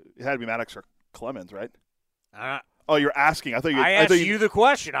 it had to be Maddox or Clemens, right? Oh, you're asking. I asked you the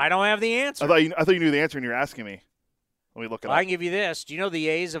question. I don't have the answer. I thought you knew the answer, and you're asking me. Let me look it up. I can give you this. Do you know the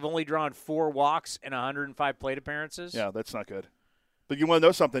A's have only drawn 4 walks in 105 plate appearances? Yeah, that's not good. But you want to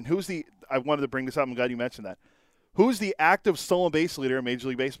know something? I wanted to bring this up. I'm glad you mentioned that. Who's the active stolen base leader in Major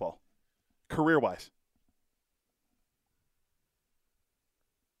League Baseball, career-wise?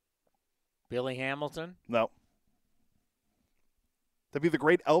 Billy Hamilton? No. That'd be the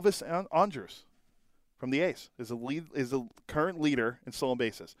great Elvis Andrus from the A's. Is the current leader in stolen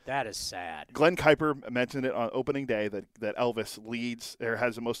bases. That is sad. Glenn Kuiper mentioned it on opening day that Elvis leads or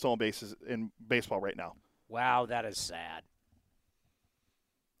has the most stolen bases in baseball right now. Wow, that is sad.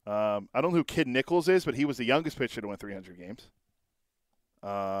 I don't know who Kid Nichols is, but he was the youngest pitcher to win 300 games.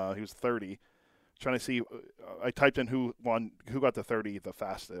 He was 30. Trying to see, I typed in who got the 30 the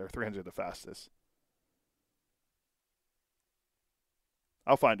fastest or 300 the fastest.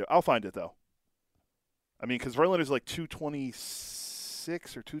 I'll find it though. I mean, because Verlander's like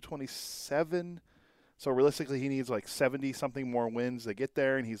 226 or 227. So realistically, he needs like 70-something more wins to get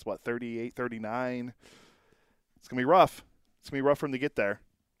there, and he's, 38, 39. It's going to be rough. It's going to be rough for him to get there.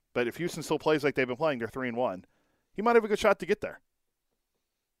 But if Houston still plays like they've been playing, they're 3-1. He might have a good shot to get there.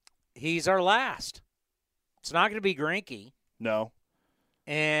 He's our last. It's not going to be Greinke. No.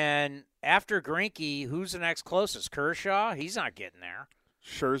 And after Greinke, who's the next closest? Kershaw? He's not getting there.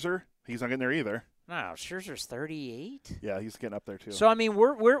 Scherzer? He's not getting there either. No, Scherzer's 38. Yeah, he's getting up there too. So I mean,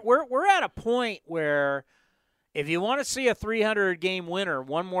 we're at a point where if you want to see a 300-game winner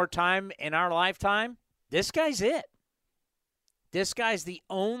one more time in our lifetime, this guy's it. This guy's the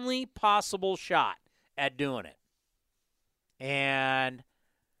only possible shot at doing it. And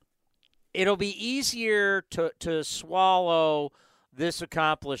it'll be easier to swallow this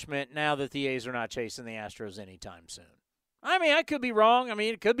accomplishment now that the A's are not chasing the Astros anytime soon. I mean, I could be wrong. I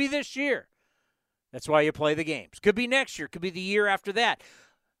mean, it could be this year. That's why you play the games. Could be next year. Could be the year after that.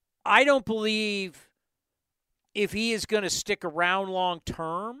 I don't believe if he is going to stick around long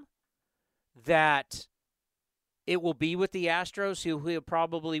term that it will be with the Astros. He'll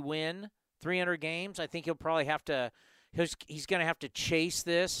probably win 300 games. I think he'll probably have to – he's going to have to chase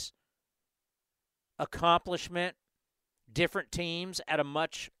this accomplishment, different teams at a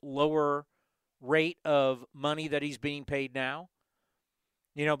much lower rate of money that he's being paid now.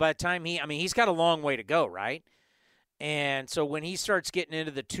 You know, by the time he's got a long way to go, right? And so when he starts getting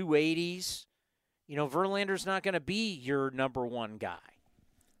into the 280s, you know, Verlander's not going to be your number one guy.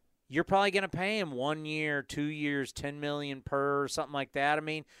 You're probably going to pay him 1 year, 2 years, $10 million per, or something like that. I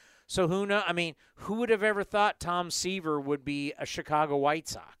mean, so who knows? I mean, who would have ever thought Tom Seaver would be a Chicago White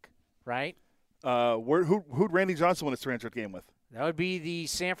Sox, right? Who'd Randy Johnson win his 300th game with? That would be the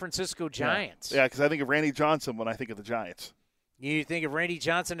San Francisco Giants. Yeah, because I think of Randy Johnson when I think of the Giants. You think of Randy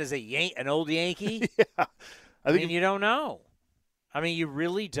Johnson as an old Yankee? Yeah. I mean, you don't know. I mean, you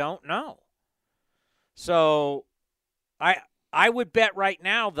really don't know. So I would bet right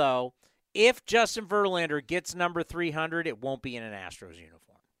now, though, if Justin Verlander gets number 300, it won't be in an Astros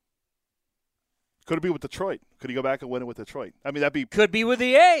uniform. Could it be with Detroit? Could he go back and win it with Detroit? I mean, Could be with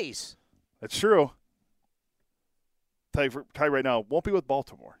the A's. That's true. Tell you right now, it won't be with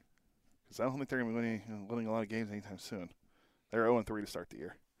Baltimore because I don't think they're going to be winning a lot of games anytime soon. They're 0-3 to start the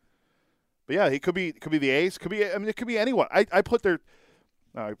year. But yeah, he could be the A's. It could be anyone. I put their.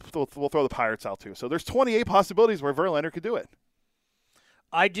 We'll throw the Pirates out too. So there's 28 possibilities where Verlander could do it.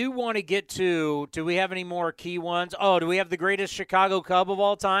 I do want to get to. Do we have any more key ones? Oh, do we have the greatest Chicago Cub of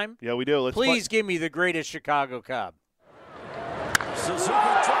all time? Yeah, we do. Please give me the greatest Chicago Cub. Suzuki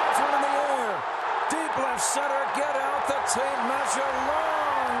drives one in the air. Deep left center. Get out the tape measure.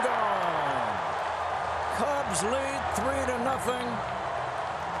 Long gone. Cubs lead 3-0.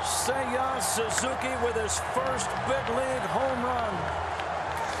 Seiya Suzuki with his first big league home run.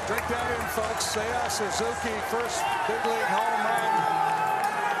 Drink that in, folks. Seiya Suzuki, first big league home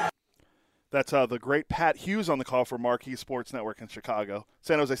run. That's the great Pat Hughes on the call for Marquee Sports Network in Chicago.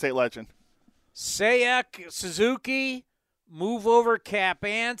 San Jose State legend. Seiya Suzuki, move over Cap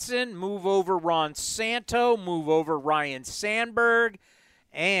Anson, move over Ron Santo, move over Ryan Sandberg,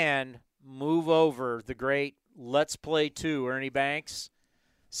 and move over the great Let's Play 2, Ernie Banks.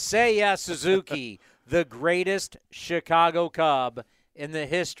 Seiya Suzuki, the greatest Chicago Cub in the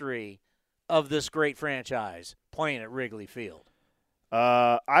history of this great franchise, playing at Wrigley Field.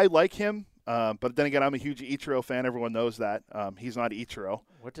 I like him, but then again, I'm a huge Ichiro fan. Everyone knows that. He's not Ichiro.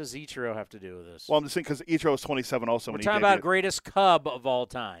 What does Ichiro have to do with this? Well, I'm just saying because Ichiro was 27 also. We're talking about greatest Cub of all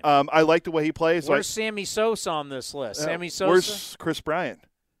time. I like the way he plays. Where's Sammy Sosa on this list? Sammy Sosa? Where's Chris Bryant?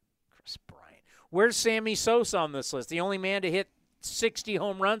 Chris Bryant. Where's Sammy Sosa on this list? The only man to hit 60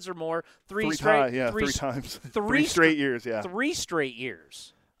 home runs or more three times. 3 straight years, yeah. 3 straight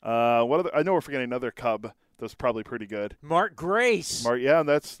years. I know we're forgetting another Cub that's probably pretty good. Mark Grace.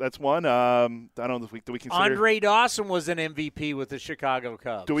 That's one. I don't know if do we consider Andre Dawson was an MVP with the Chicago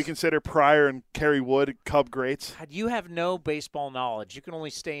Cubs. Do we consider Pryor and Kerry Wood Cub greats? God, you have no baseball knowledge. You can only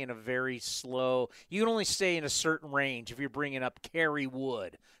stay in a you can only stay in a certain range if you're bringing up Kerry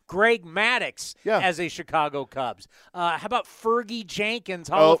Wood. Greg Maddux as a Chicago Cubs. How about Fergie Jenkins,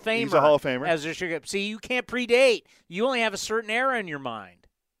 Hall of Famer? He's a Hall of Famer. As a Chicago. See, you can't predate. You only have a certain era in your mind.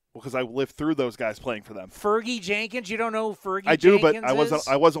 Well, because I lived through those guys playing for them. Fergie Jenkins, you don't know who Fergie I do, Jenkins but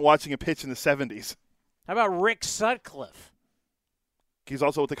I wasn't watching a pitch in the 70s. How about Rick Sutcliffe? He's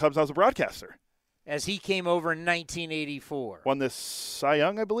also with the Cubs as a broadcaster. As he came over in 1984. Won this Cy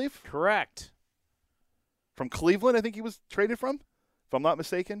Young, I believe. Correct. From Cleveland, I think he was traded from, if I'm not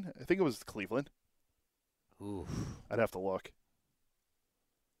mistaken. I think it was Cleveland. Oof. I'd have to look.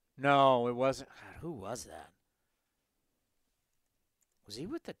 No, it wasn't. God, who was that? Was he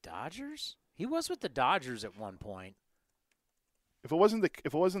with the Dodgers? He was with the Dodgers at one point. If it wasn't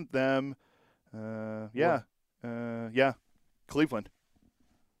them, Cleveland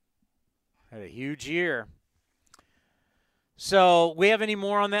had a huge year. So, we have any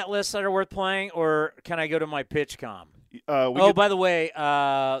more on that list that are worth playing, or can I go to my pitch com? By the way,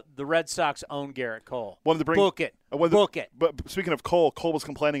 the Red Sox own Garrett Cole. Book it. Book it. But speaking of Cole was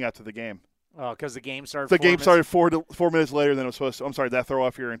complaining after the game. Oh, because the game started. The game started 4 minutes later than it was supposed to. I'm sorry, that throw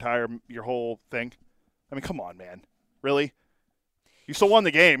off your whole thing. I mean, come on, man. Really? You still won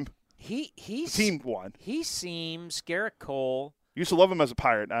the game. The team won. He seems Garrett Cole. You used to love him as a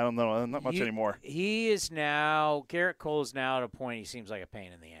Pirate. I don't know, not much anymore. Garrett Cole is now at a point he seems like a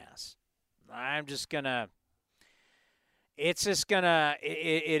pain in the ass.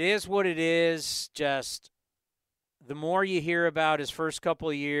 It is what it is. Just the more you hear about his first couple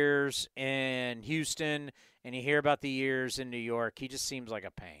of years in Houston and you hear about the years in New York, he just seems like a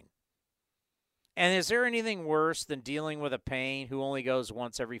pain. And is there anything worse than dealing with a pain who only goes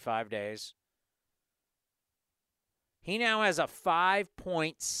once every 5 days? He now has a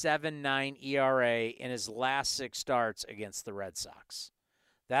 5.79 ERA in his last 6 starts against the Red Sox.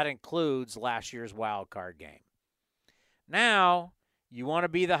 That includes last year's wild card game. Now, you want to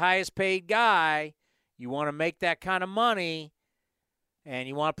be the highest paid guy, you want to make that kind of money, and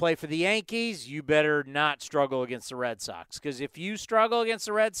you want to play for the Yankees, you better not struggle against the Red Sox. Because if you struggle against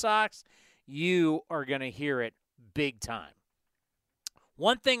the Red Sox, you are going to hear it big time.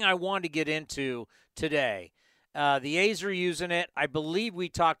 One thing I wanted to get into today, the A's are using it. I believe we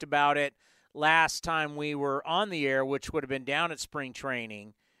talked about it last time we were on the air, which would have been down at spring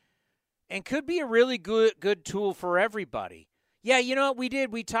training, and could be a really good tool for everybody. Yeah, you know what we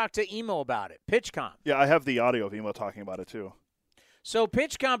did? We talked to Emo about it, PitchCom. Yeah, I have the audio of Emo talking about it too. So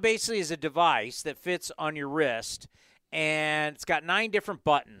PitchCom basically is a device that fits on your wrist, and it's got 9 different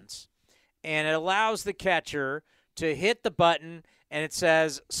buttons, and it allows the catcher to hit the button, and it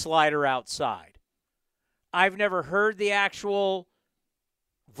says slider outside. I've never heard the actual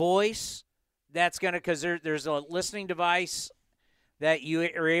voice that's going to, because there's a listening device that you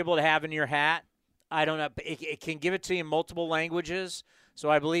are able to have in your hat. I don't know. It can give it to you in multiple languages. So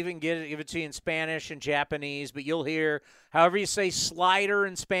I believe it can give it to you in Spanish and Japanese. But you'll hear, however you say slider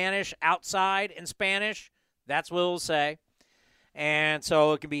in Spanish, outside in Spanish, that's what it'll say. And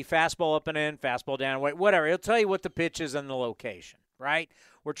so it can be fastball up and in, fastball down, whatever. It'll tell you what the pitch is and the location, right?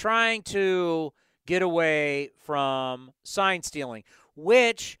 We're trying to get away from sign stealing,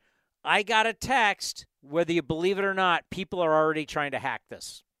 which I got a text, whether you believe it or not, people are already trying to hack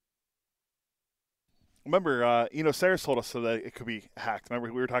this. Remember, Saris told us so that it could be hacked.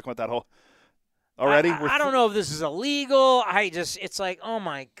 Remember, we were talking about that whole already? I don't know if this is illegal. It's like, oh,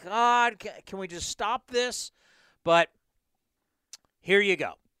 my God, can we just stop this? But here you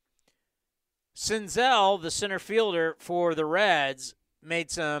go. Senzel, the center fielder for the Reds,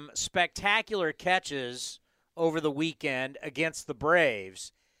 made some spectacular catches over the weekend against the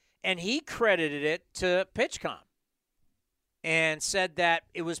Braves, and he credited it to PitchCom and said that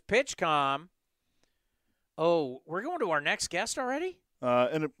it was PitchCom. Oh, we're going to our next guest already?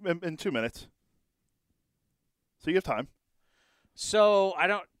 In 2 minutes. So you have time. So I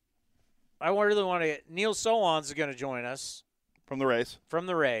really want to – Neil Solondz is going to join us. From the Rays.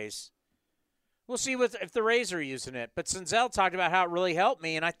 We'll see if the Rays are using it. But Senzel talked about how it really helped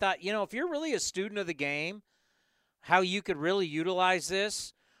me, and I thought, if you're really a student of the game, how you could really utilize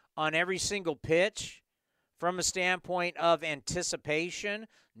this on every single pitch from a standpoint of anticipation,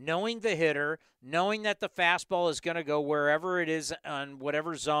 knowing the hitter, knowing that the fastball is going to go wherever it is on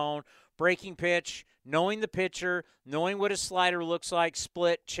whatever zone, breaking pitch, knowing the pitcher, knowing what his slider looks like,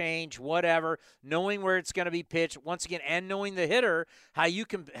 split, change, whatever, knowing where it's going to be pitched, once again, and knowing the hitter, how you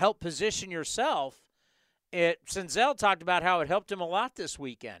can help position yourself. Senzel talked about how it helped him a lot this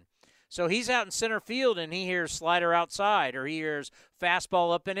weekend. So he's out in center field and he hears slider outside, or he hears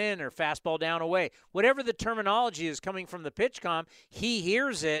fastball up and in, or fastball down away. Whatever the terminology is coming from the pitch comm, he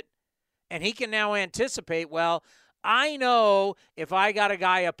hears it and he can now anticipate, well, I know if I got a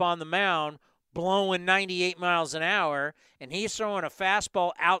guy up on the mound blowing 98 miles an hour and he's throwing a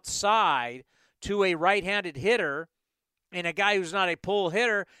fastball outside to a right-handed hitter and a guy who's not a pull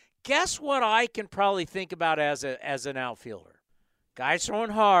hitter, guess what I can probably think about as an outfielder? Guy's throwing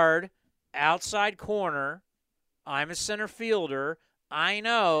hard, outside corner. I'm a center fielder. I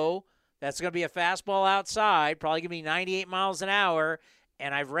know that's going to be a fastball outside, probably going to be 98 miles an hour,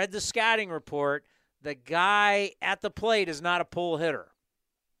 and I've read the scouting report. The guy at the plate is not a pull hitter.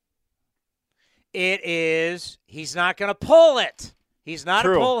 He's not going to pull it. He's not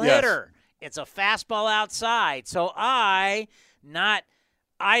a pull hitter. It's a fastball outside. So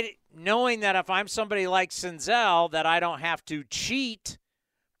knowing that if I'm somebody like Senzel, that I don't have to cheat,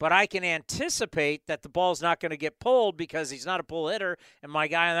 but I can anticipate that the ball's not going to get pulled because he's not a pull hitter, and my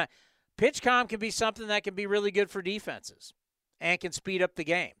guy on that pitch comm can be something that can be really good for defenses and can speed up the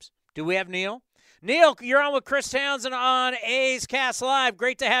games. Do we have Neil? Neil, you're on with Chris Townsend on A's Cast Live.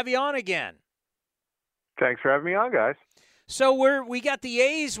 Great to have you on again. Thanks for having me on, guys. So we got the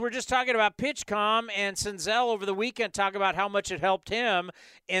A's. We're just talking about PitchCom, and Senzel over the weekend talked about how much it helped him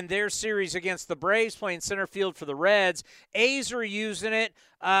in their series against the Braves, playing center field for the Reds. A's are using it.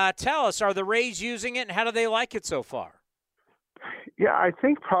 Tell us, are the Rays using it, and how do they like it so far? Yeah, I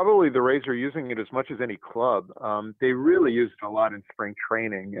think probably the Rays are using it as much as any club. They really used it a lot in spring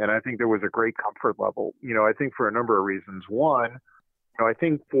training, and I think there was a great comfort level. I think for a number of reasons. One, I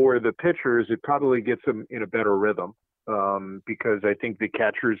think for the pitchers, it probably gets them in a better rhythm. Because I think the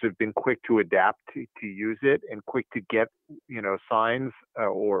catchers have been quick to adapt to use it and quick to get, signs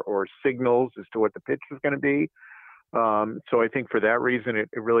or signals as to what the pitch is going to be. So I think for that reason, it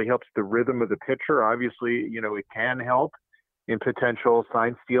really helps the rhythm of the pitcher. Obviously, it can help in potential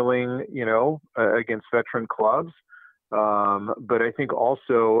sign stealing, against veteran clubs. But I think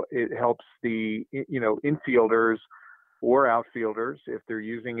also it helps the, infielders or outfielders, if they're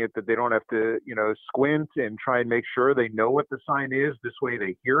using it, that they don't have to, squint and try and make sure they know what the sign is. This way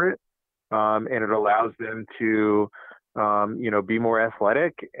they hear it. And it allows them to, be more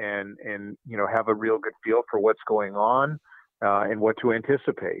athletic and have a real good feel for what's going on and what to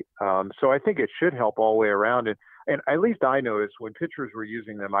anticipate. So I think it should help all the way around. And at least I noticed when pitchers were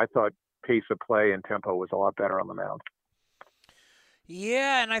using them, I thought pace of play and tempo was a lot better on the mound.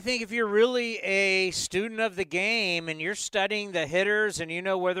 Yeah, and I think if you're really a student of the game and you're studying the hitters and you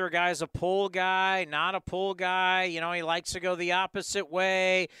know whether a guy's a pull guy, not a pull guy, he likes to go the opposite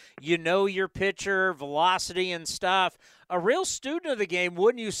way, your pitcher, velocity and stuff, a real student of the game,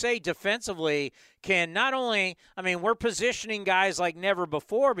 wouldn't you say, defensively can not only, we're positioning guys like never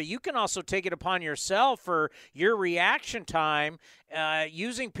before, but you can also take it upon yourself for your reaction time,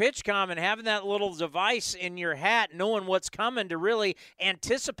 using PitchCom and having that little device in your hat, knowing what's coming to really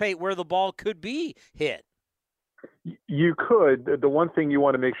anticipate where the ball could be hit. You could. The one thing you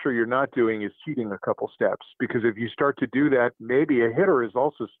want to make sure you're not doing is cheating a couple steps, because if you start to do that, maybe a hitter is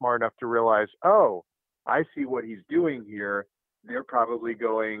also smart enough to realize, oh, I see what he's doing here. They're probably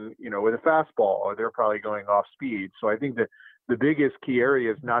going, with a fastball, or they're probably going off speed. So I think that the biggest key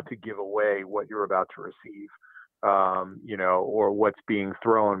area is not to give away what you're about to receive, or what's being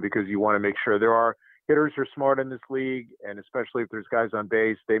thrown, because you want to make sure hitters are smart in this league. And especially if there's guys on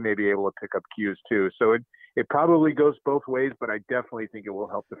base, they may be able to pick up cues too. So it probably goes both ways, but I definitely think it will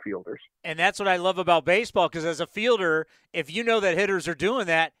help the fielders. And that's what I love about baseball, because as a fielder, if you know that hitters are doing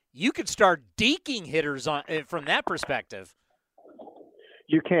that, you could start deking hitters on from that perspective.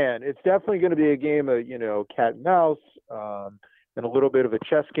 You can. It's definitely going to be a game of, cat and mouse, and a little bit of a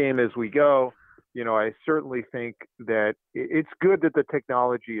chess game as we go. I certainly think that it's good that the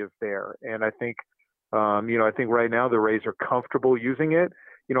technology is there. And I think, I think right now the Rays are comfortable using it.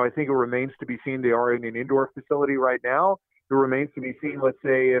 I think it remains to be seen. They are in an indoor facility right now. It remains to be seen, let's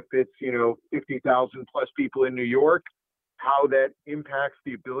say, if it's, 50,000 plus people in New York, how that impacts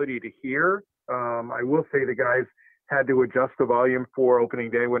the ability to hear. I will say the guys had to adjust the volume for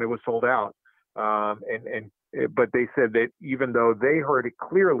opening day when it was sold out. But they said that even though they heard it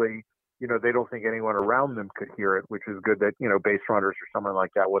clearly, they don't think anyone around them could hear it, which is good that, base runners or someone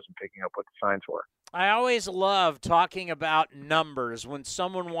like that wasn't picking up what the signs were. I always love talking about numbers when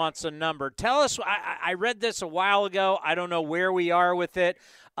someone wants a number. Tell us, I read this a while ago. I don't know where we are with it.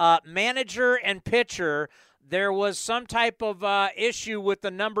 Manager and pitcher, there was some type of issue with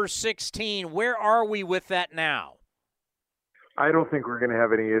the number 16. Where are we with that now? I don't think we're going to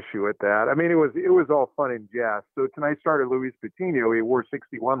have any issue with that. I mean, it was all fun and jest. So tonight started Luis Patino. He wore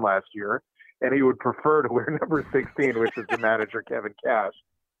 61 last year, and he would prefer to wear number 16, which is the manager, Kevin Cash.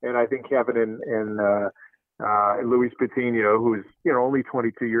 And I think Kevin and Luis Patino, who's only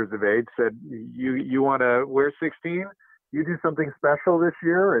 22 years of age, said, "You want to wear 16? You do something special this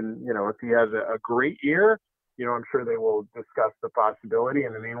year." And if he has a great year, I'm sure they will discuss the possibility.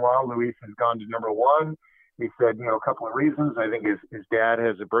 In the meanwhile, Luis has gone to number 1. He said, a couple of reasons. I think his dad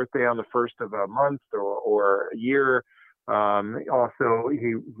has a birthday on the first of a month or a year. Also,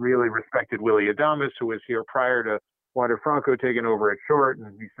 he really respected Willie Adames, who was here prior to Wander Franco taking over at short.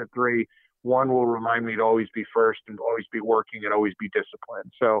 And he said 3, 1 will remind me to always be first and always be working and always be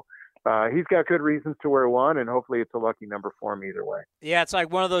disciplined. So he's got good reasons to wear 1, and hopefully it's a lucky number for him either way. Yeah, it's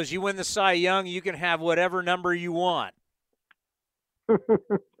like one of those, you win the Cy Young, you can have whatever number you want.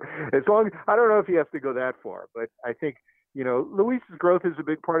 As long as, I don't know if he has to go that far, but I think, Luis's growth is a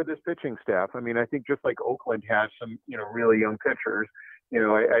big part of this pitching staff. I mean, I think just like Oakland has some, really young pitchers,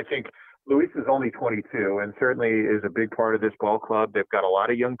 I think Luis is only 22 and certainly is a big part of this ball club. They've got a lot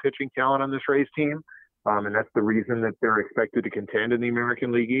of young pitching talent on this Rays team, and that's the reason that they're expected to contend in the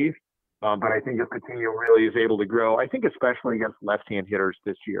American League East. But I think if Coutinho really is able to grow, I think especially against left-hand hitters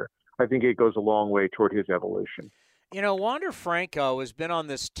this year, I think it goes a long way toward his evolution. Wander Franco has been on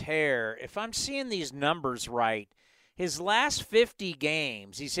this tear. If I'm seeing these numbers right, his last 50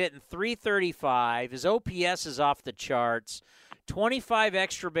 games, he's hitting .335. His OPS is off the charts. 25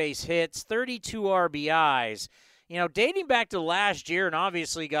 extra base hits, 32 RBIs. Dating back to last year, and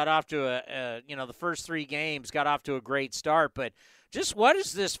obviously got off to the first 3 games got off to a great start. But just what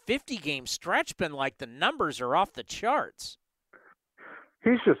has this 50-game stretch been like? The numbers are off the charts.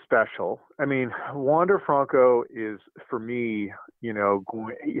 He's just special. I mean, Wander Franco is, for me, he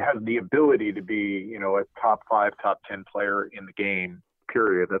has the ability to be, a top 5, top 10 player in the game,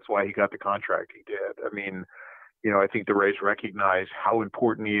 period. That's why he got the contract he did. I mean, I think the Rays recognize how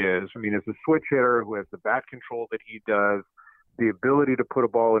important he is. I mean, as a switch hitter who has the bat control that he does, the ability to put a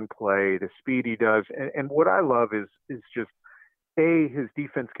ball in play, the speed he does. And what I love is just, his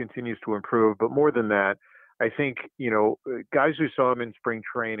defense continues to improve. But more than that, I think, guys who saw him in spring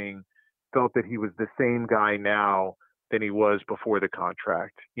training felt that he was the same guy now than he was before the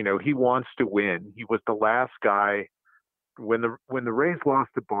contract. He wants to win. He was the last guy when the Rays lost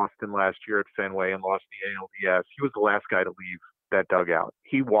to Boston last year at Fenway and lost the ALDS. He was the last guy to leave that dugout.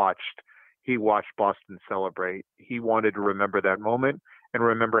 He watched Boston celebrate. He wanted to remember that moment and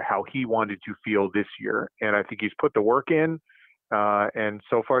remember how he wanted to feel this year. And I think he's put the work in. And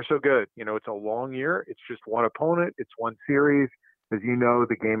so far, so good. It's a long year. It's just one opponent. It's one series. As you know,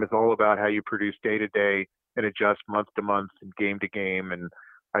 the game is all about how you produce day to day and adjust month to month and game to game. And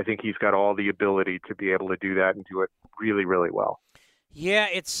I think he's got all the ability to be able to do that and do it really, really well. Yeah,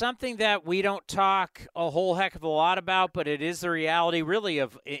 it's something that we don't talk a whole heck of a lot about, but it is the reality really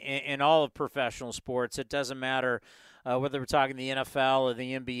of in all of professional sports. It doesn't matter whether we're talking the NFL or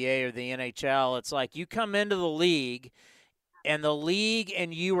the NBA or the NHL. It's like you come into the league, and the league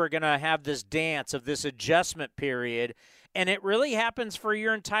and you are going to have this dance of this adjustment period, and it really happens for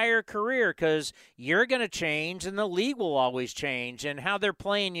your entire career because you're going to change and the league will always change, and how they're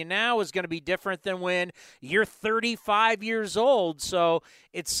playing you now is going to be different than when you're 35 years old. So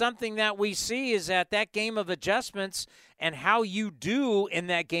it's something that we see is that game of adjustments and how you do in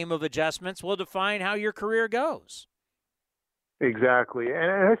that game of adjustments will define how your career goes. Exactly. And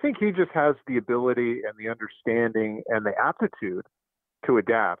I think he just has the ability and the understanding and the aptitude to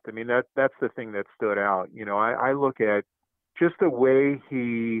adapt. I mean, that's the thing that stood out. I look at just the way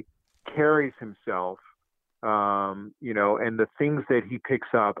he carries himself, and the things that he picks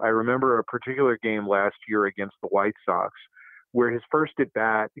up. I remember a particular game last year against the White Sox where his first at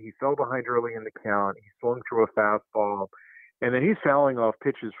bat, he fell behind early in the count. He swung through a fastball. And then he's fouling off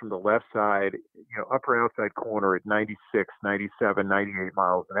pitches from the left side, upper outside corner at 96, 97, 98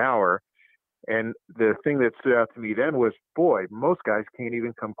 miles an hour. And the thing that stood out to me then was, boy, most guys can't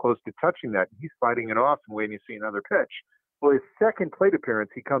even come close to touching that. He's fighting it off and waiting to see another pitch. Well, his second plate appearance,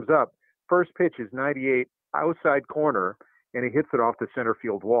 he comes up. First pitch is 98 outside corner, and he hits it off the center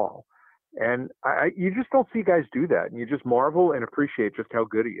field wall. And you just don't see guys do that. And you just marvel and appreciate just how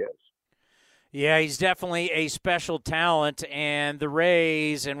good he is. Yeah, he's definitely a special talent, and the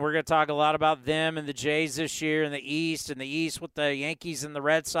Rays, and we're going to talk a lot about them and the Jays this year in the East with the Yankees and the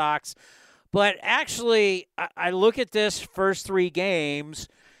Red Sox. But actually, I look at this first 3 games,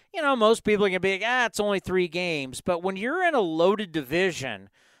 most people are going to be like, it's only 3 games. But when you're in a loaded division,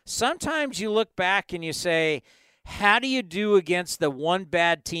 sometimes you look back and you say, how do you do against the one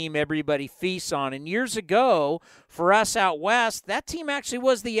bad team everybody feasts on? And years ago, for us out west, that team actually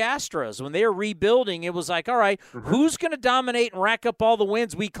was the Astros. When they were rebuilding, it was like, all right, who's going to dominate and rack up all the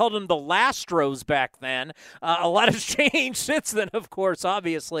wins? We called them the Lastros back then. A lot has changed since then, of course,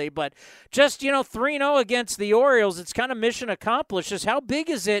 obviously. But just, 3-0 against the Orioles, it's kind of mission accomplished. Just how big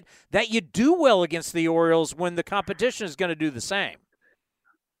is it that you do well against the Orioles when the competition is going to do the same?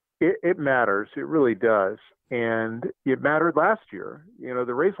 It matters. It really does. And it mattered last year.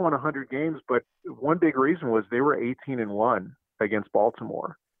 The Rays won 100 games, but one big reason was they were 18-1 against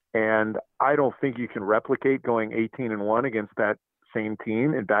Baltimore. And I don't think you can replicate going 18-1 against that same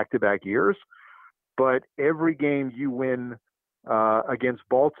team in back-to-back years. But every game you win against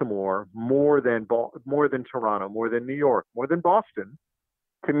Baltimore, more than Toronto, more than New York, more than Boston,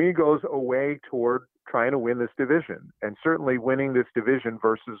 to me goes away toward trying to win this division. And certainly winning this division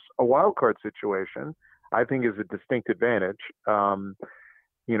versus a wild card situation, I think, is a distinct advantage.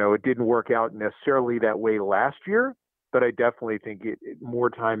 It didn't work out necessarily that way last year, but I definitely think more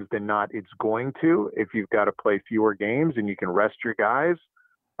times than not it's going to, if you've got to play fewer games and you can rest your guys.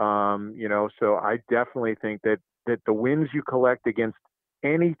 So I definitely think that the wins you collect against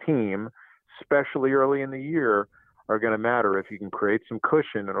any team, especially early in the year, are going to matter. If you can create some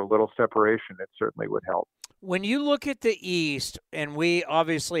cushion and a little separation, it certainly would help. When you look at the East, and we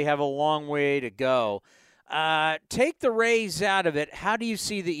obviously have a long way to go, take the Rays out of it. How do you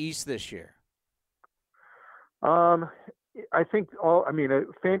see the East this year? I think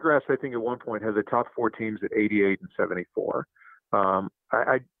Fangraphs, I think at one point has the top 4 teams at 88 and 74.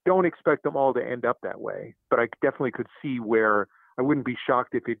 I don't expect them all to end up that way, but I definitely could see where I wouldn't be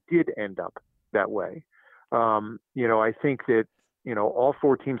shocked if it did end up that way. I think that, all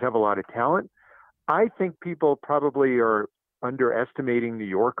 4 teams have a lot of talent. I think people probably are underestimating New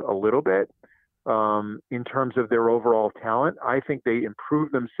York a little bit in terms of their overall talent. I think they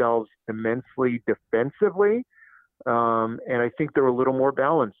improved themselves immensely defensively, and I think they're a little more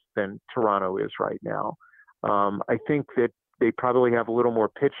balanced than Toronto is right now. I think that they probably have a little more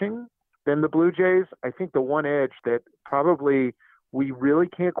pitching than the Blue Jays. I think the one edge that probably we really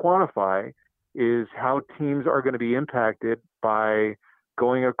can't quantify is how teams are going to be impacted by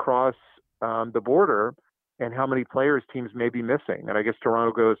going across the border and how many players teams may be missing. And I guess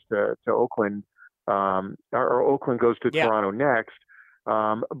Toronto goes to Oakland, or Oakland goes to Toronto next.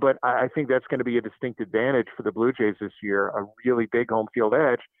 But I think that's going to be a distinct advantage for the Blue Jays this year, a really big home field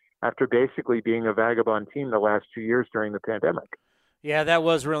edge after basically being a vagabond team the last 2 years during the pandemic. Yeah, that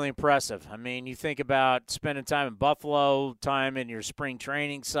was really impressive. I mean, you think about spending time in Buffalo, time in your spring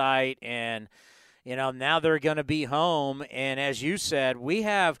training site, and now they're going to be home. And as you said,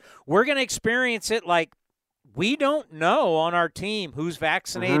 we're going to experience it like we don't know on our team who's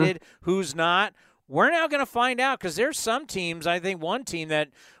vaccinated, who's not. We're now going to find out because there's some teams, I think one team that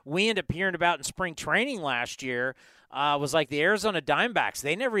we ended up hearing about in spring training last year was like the Arizona Diamondbacks.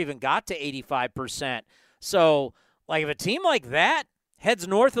 They never even got to 85%. So, like if a team like that heads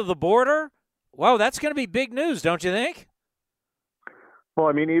north of the border, well, that's going to be big news, don't you think? Well,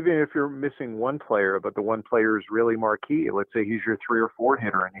 I mean, even if you're missing one player, but the one player is really marquee, let's say he's your 3 or 4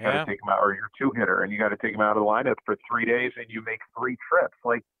 hitter and you got to take him out, or your 2 hitter and you got to take him out of the lineup for 3 days and you make 3 trips.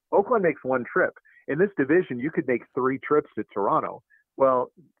 Like Oakland makes 1 trip. In this division, you could make 3 trips to Toronto.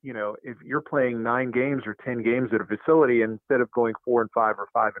 Well, if you're playing 9 games or 10 games at a facility, instead of going 4-5 or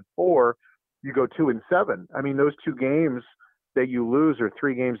 5-4, you go 2-7. I mean, those 2 games that you lose or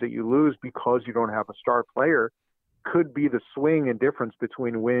 3 games that you lose because you don't have a star player could be the swing and difference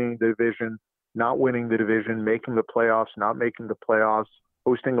between winning the division, not winning the division, making the playoffs, not making the playoffs,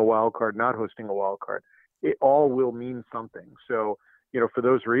 hosting a wild card, not hosting a wild card. It all will mean something. So, for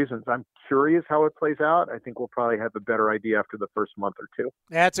those reasons, I'm curious how it plays out. I think we'll probably have a better idea after the first month or 2.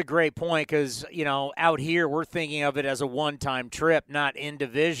 That's a great point because, out here we're thinking of it as a one-time trip, not in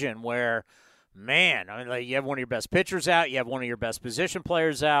division where, man, I mean, like you have one of your best pitchers out, you have one of your best position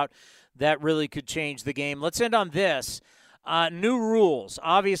players out. That really could change the game. Let's end on this. New rules.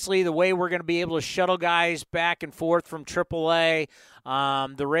 Obviously, the way we're going to be able to shuttle guys back and forth from AAA.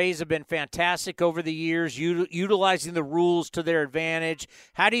 The Rays have been fantastic over the years, utilizing the rules to their advantage.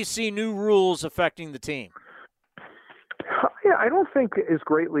 How do you see new rules affecting the team? Yeah, I don't think as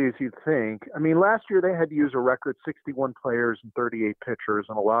greatly as you'd think. I mean, last year they had to use a record 61 players and 38 pitchers,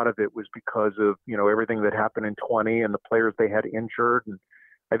 and a lot of it was because of, everything that happened in 20 and the players they had injured. And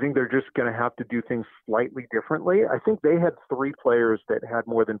I think they're just going to have to do things slightly differently. I think they had 3 players that had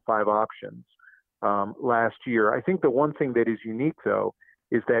more than 5 options last year. I think the one thing that is unique, though,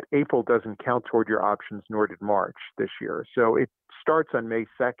 is that April doesn't count toward your options, nor did March this year. So it starts on May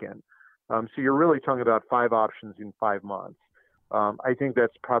 2nd. So you're really talking about 5 options in 5 months. I think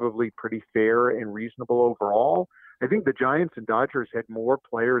that's probably pretty fair and reasonable overall. I think the Giants and Dodgers had more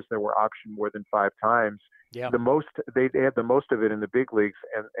players that were optioned more than 5 times. Yeah. They had the most of it in the big leagues.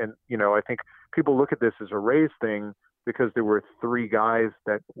 And I think people look at this as a Rays thing because there were 3 guys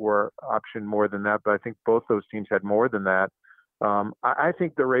that were optioned more than that. But I think both those teams had more than that. I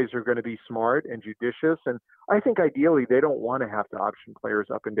think the Rays are going to be smart and judicious. And I think ideally they don't want to have to option players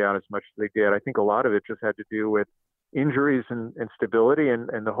up and down as much as they did. I think a lot of it just had to do with injuries and stability. And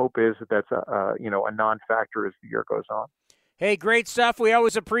the hope is that that's a non-factor as the year goes on. Hey, great stuff. We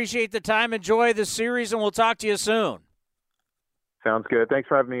always appreciate the time. Enjoy the series, and we'll talk to you soon. Sounds good. Thanks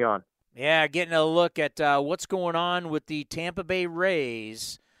for having me on. Yeah, getting a look at what's going on with the Tampa Bay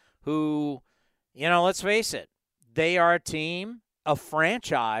Rays, who, let's face it, they are a team, a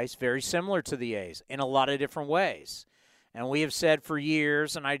franchise very similar to the A's in a lot of different ways. And we have said for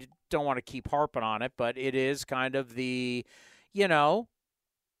years, and I don't want to keep harping on it, but it is kind of the,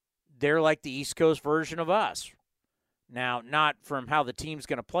 they're like the East Coast version of us. Now, not from how the team's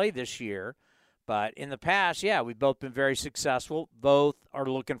going to play this year, but in the past, yeah, we've both been very successful. Both are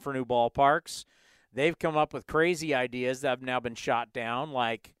looking for new ballparks. They've come up with crazy ideas that have now been shot down,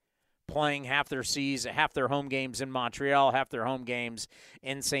 like playing half their home games in Montreal, half their home games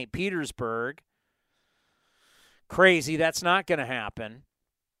in St. Petersburg. Crazy, that's not going to happen.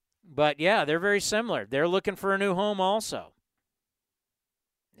 But, yeah, they're very similar. They're looking for a new home also.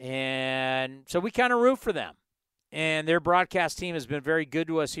 And so we kind of root for them. And their broadcast team has been very good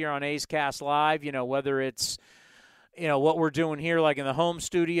to us here on A's Cast Live, whether it's, what we're doing here like in the home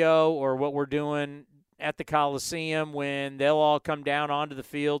studio or what we're doing at the Coliseum when they'll all come down onto the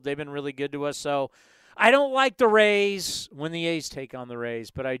field. They've been really good to us. So I don't like the Rays when the A's take on the Rays,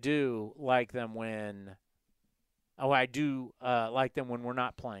 but I do like them when like them when we're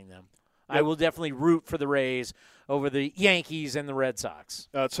not playing them. Yep. I will definitely root for the Rays over the Yankees and the Red Sox.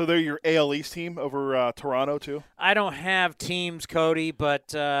 So they're your AL East team over Toronto, too? I don't have teams, Cody,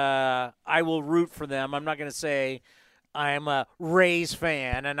 but I will root for them. I'm not going to say I'm a Rays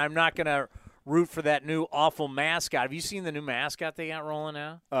fan, and I'm not going to root for that new awful mascot. Have you seen the new mascot they got rolling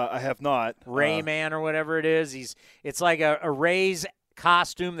out? I have not. Rayman or whatever it is. It's like a Rays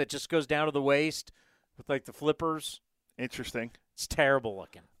costume that just goes down to the waist with like the flippers. Interesting. It's terrible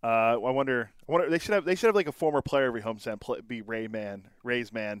looking. I wonder. They should have like a former player every homestand be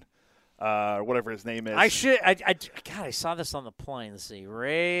Rays man, whatever his name is. I saw this on the plane. Let's see,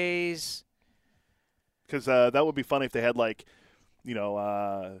 Rays. Because that would be funny if they had like,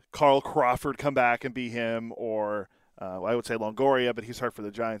 Carl Crawford come back and be him, or I would say Longoria, but he's hurt for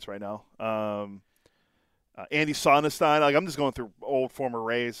the Giants right now. Andy Sonnenstein. Like I'm just going through old former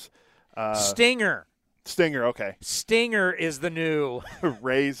Rays. Stinger, okay. Stinger is the new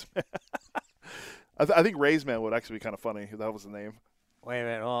Rays. I think Rays Man would actually be kind of funny if that was the name. Wait a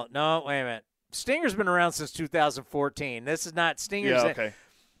minute. Well, no, wait a minute. Stinger's been around since 2014. This is not Stinger's. Yeah, okay.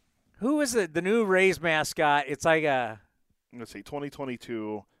 Who is the new Rays mascot? It's like a. Let's see,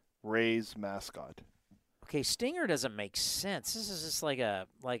 2022 Rays mascot. Okay, Stinger doesn't make sense. This is just like a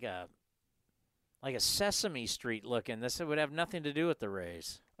Sesame Street looking. This would have nothing to do with the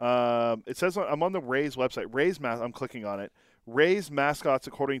Rays. It says I'm on the Rays website. I'm clicking on it. Rays mascots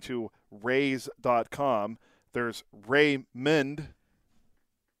according to Rays.com. There's Raymond.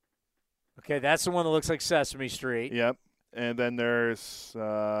 Okay, that's the one that looks like Sesame Street. Yep. And then there's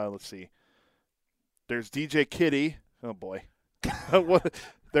let's see. There's DJ Kitty. Oh boy.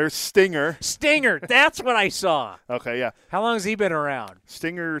 There's Stinger. Stinger. That's what I saw. Okay, yeah. How long has he been around?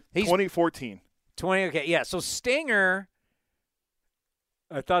 Stinger 2014. 20. Okay, yeah. So Stinger.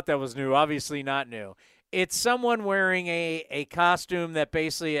 I thought that was new. Obviously not new. It's someone wearing a costume that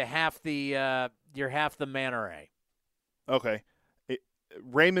basically you're half the manta ray. Okay.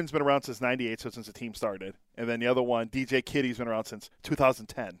 Raymond's been around since 98, so since the team started. And then the other one, DJ Kitty's been around since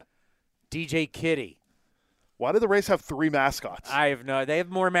 2010. DJ Kitty. Why do the Rays have 3 mascots? They have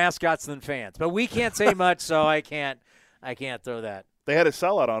more mascots than fans. But we can't say much, so I can't throw that. They had a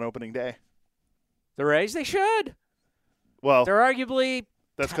sellout on opening day. The Rays, they should. Well, they're arguably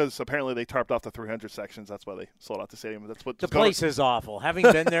That's because apparently they tarped off the 300 sections. That's why they sold out the stadium. That's what the place is awful.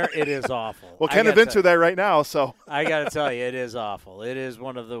 Having been there, it is awful. Well, Ken events are there right now, so I got to tell you, it is awful. It is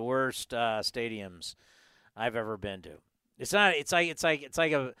one of the worst stadiums I've ever been to. It's not. It's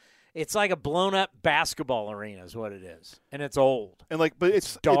like a blown up basketball arena is what it is, and it's old. And but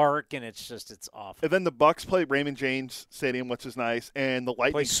it's dark and it's awful. And then the Bucks play Raymond James Stadium, which is nice, and the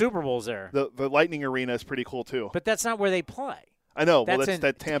Lightning play Super Bowls there. The Lightning Arena is pretty cool too. But that's not where they play. I know. That's in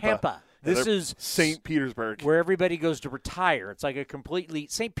Tampa. This is St. Petersburg, where everybody goes to retire. It's like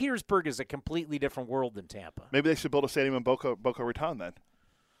St. Petersburg is a completely different world than Tampa. Maybe they should build a stadium in Boca Raton then.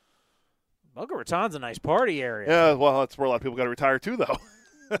 Boca Raton's a nice party area. Yeah, well, that's where a lot of people got to retire too, though.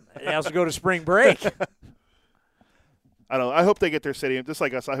 They also go to spring break. I don't know. I hope they get their stadium, just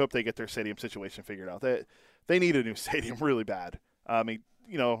like us, I hope they get their stadium situation figured out. They need a new stadium really bad. I mean,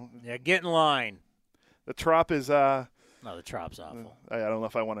 Yeah, get in line. The Trop is No, the Trop's awful. I don't know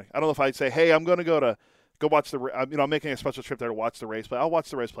if I want to. I don't know if I'd say, hey, I'm going to go watch the. I'm making a special trip there to watch the Rays play. I'll watch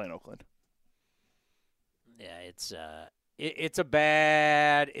the Rays play in Oakland. Yeah, it's a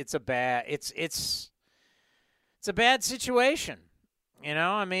bad situation.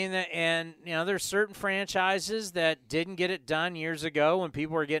 There's certain franchises that didn't get it done years ago when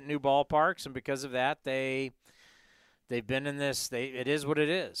people were getting new ballparks, and because of that, they've been in this. It is what it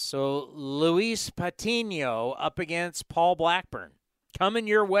is. So Luis Patino up against Paul Blackburn, coming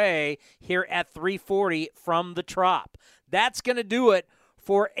your way here at 3:40 from the Trop. That's going to do it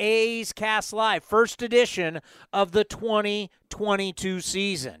for A's Cast Live, first edition of the 2022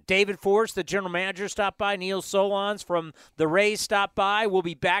 season. David Forst, the general manager, stopped by. Neil Solondz from the Rays stopped by. We'll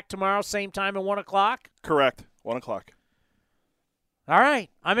be back tomorrow, same time at 1 o'clock. Correct, 1 o'clock. All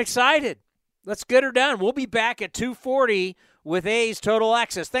right, I'm excited. Let's get her done. We'll be back at 2:40 with A's Total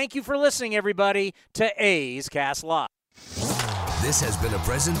Access. Thank you for listening, everybody, to A's Cast Live. This has been a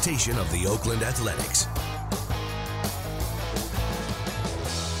presentation of the Oakland Athletics.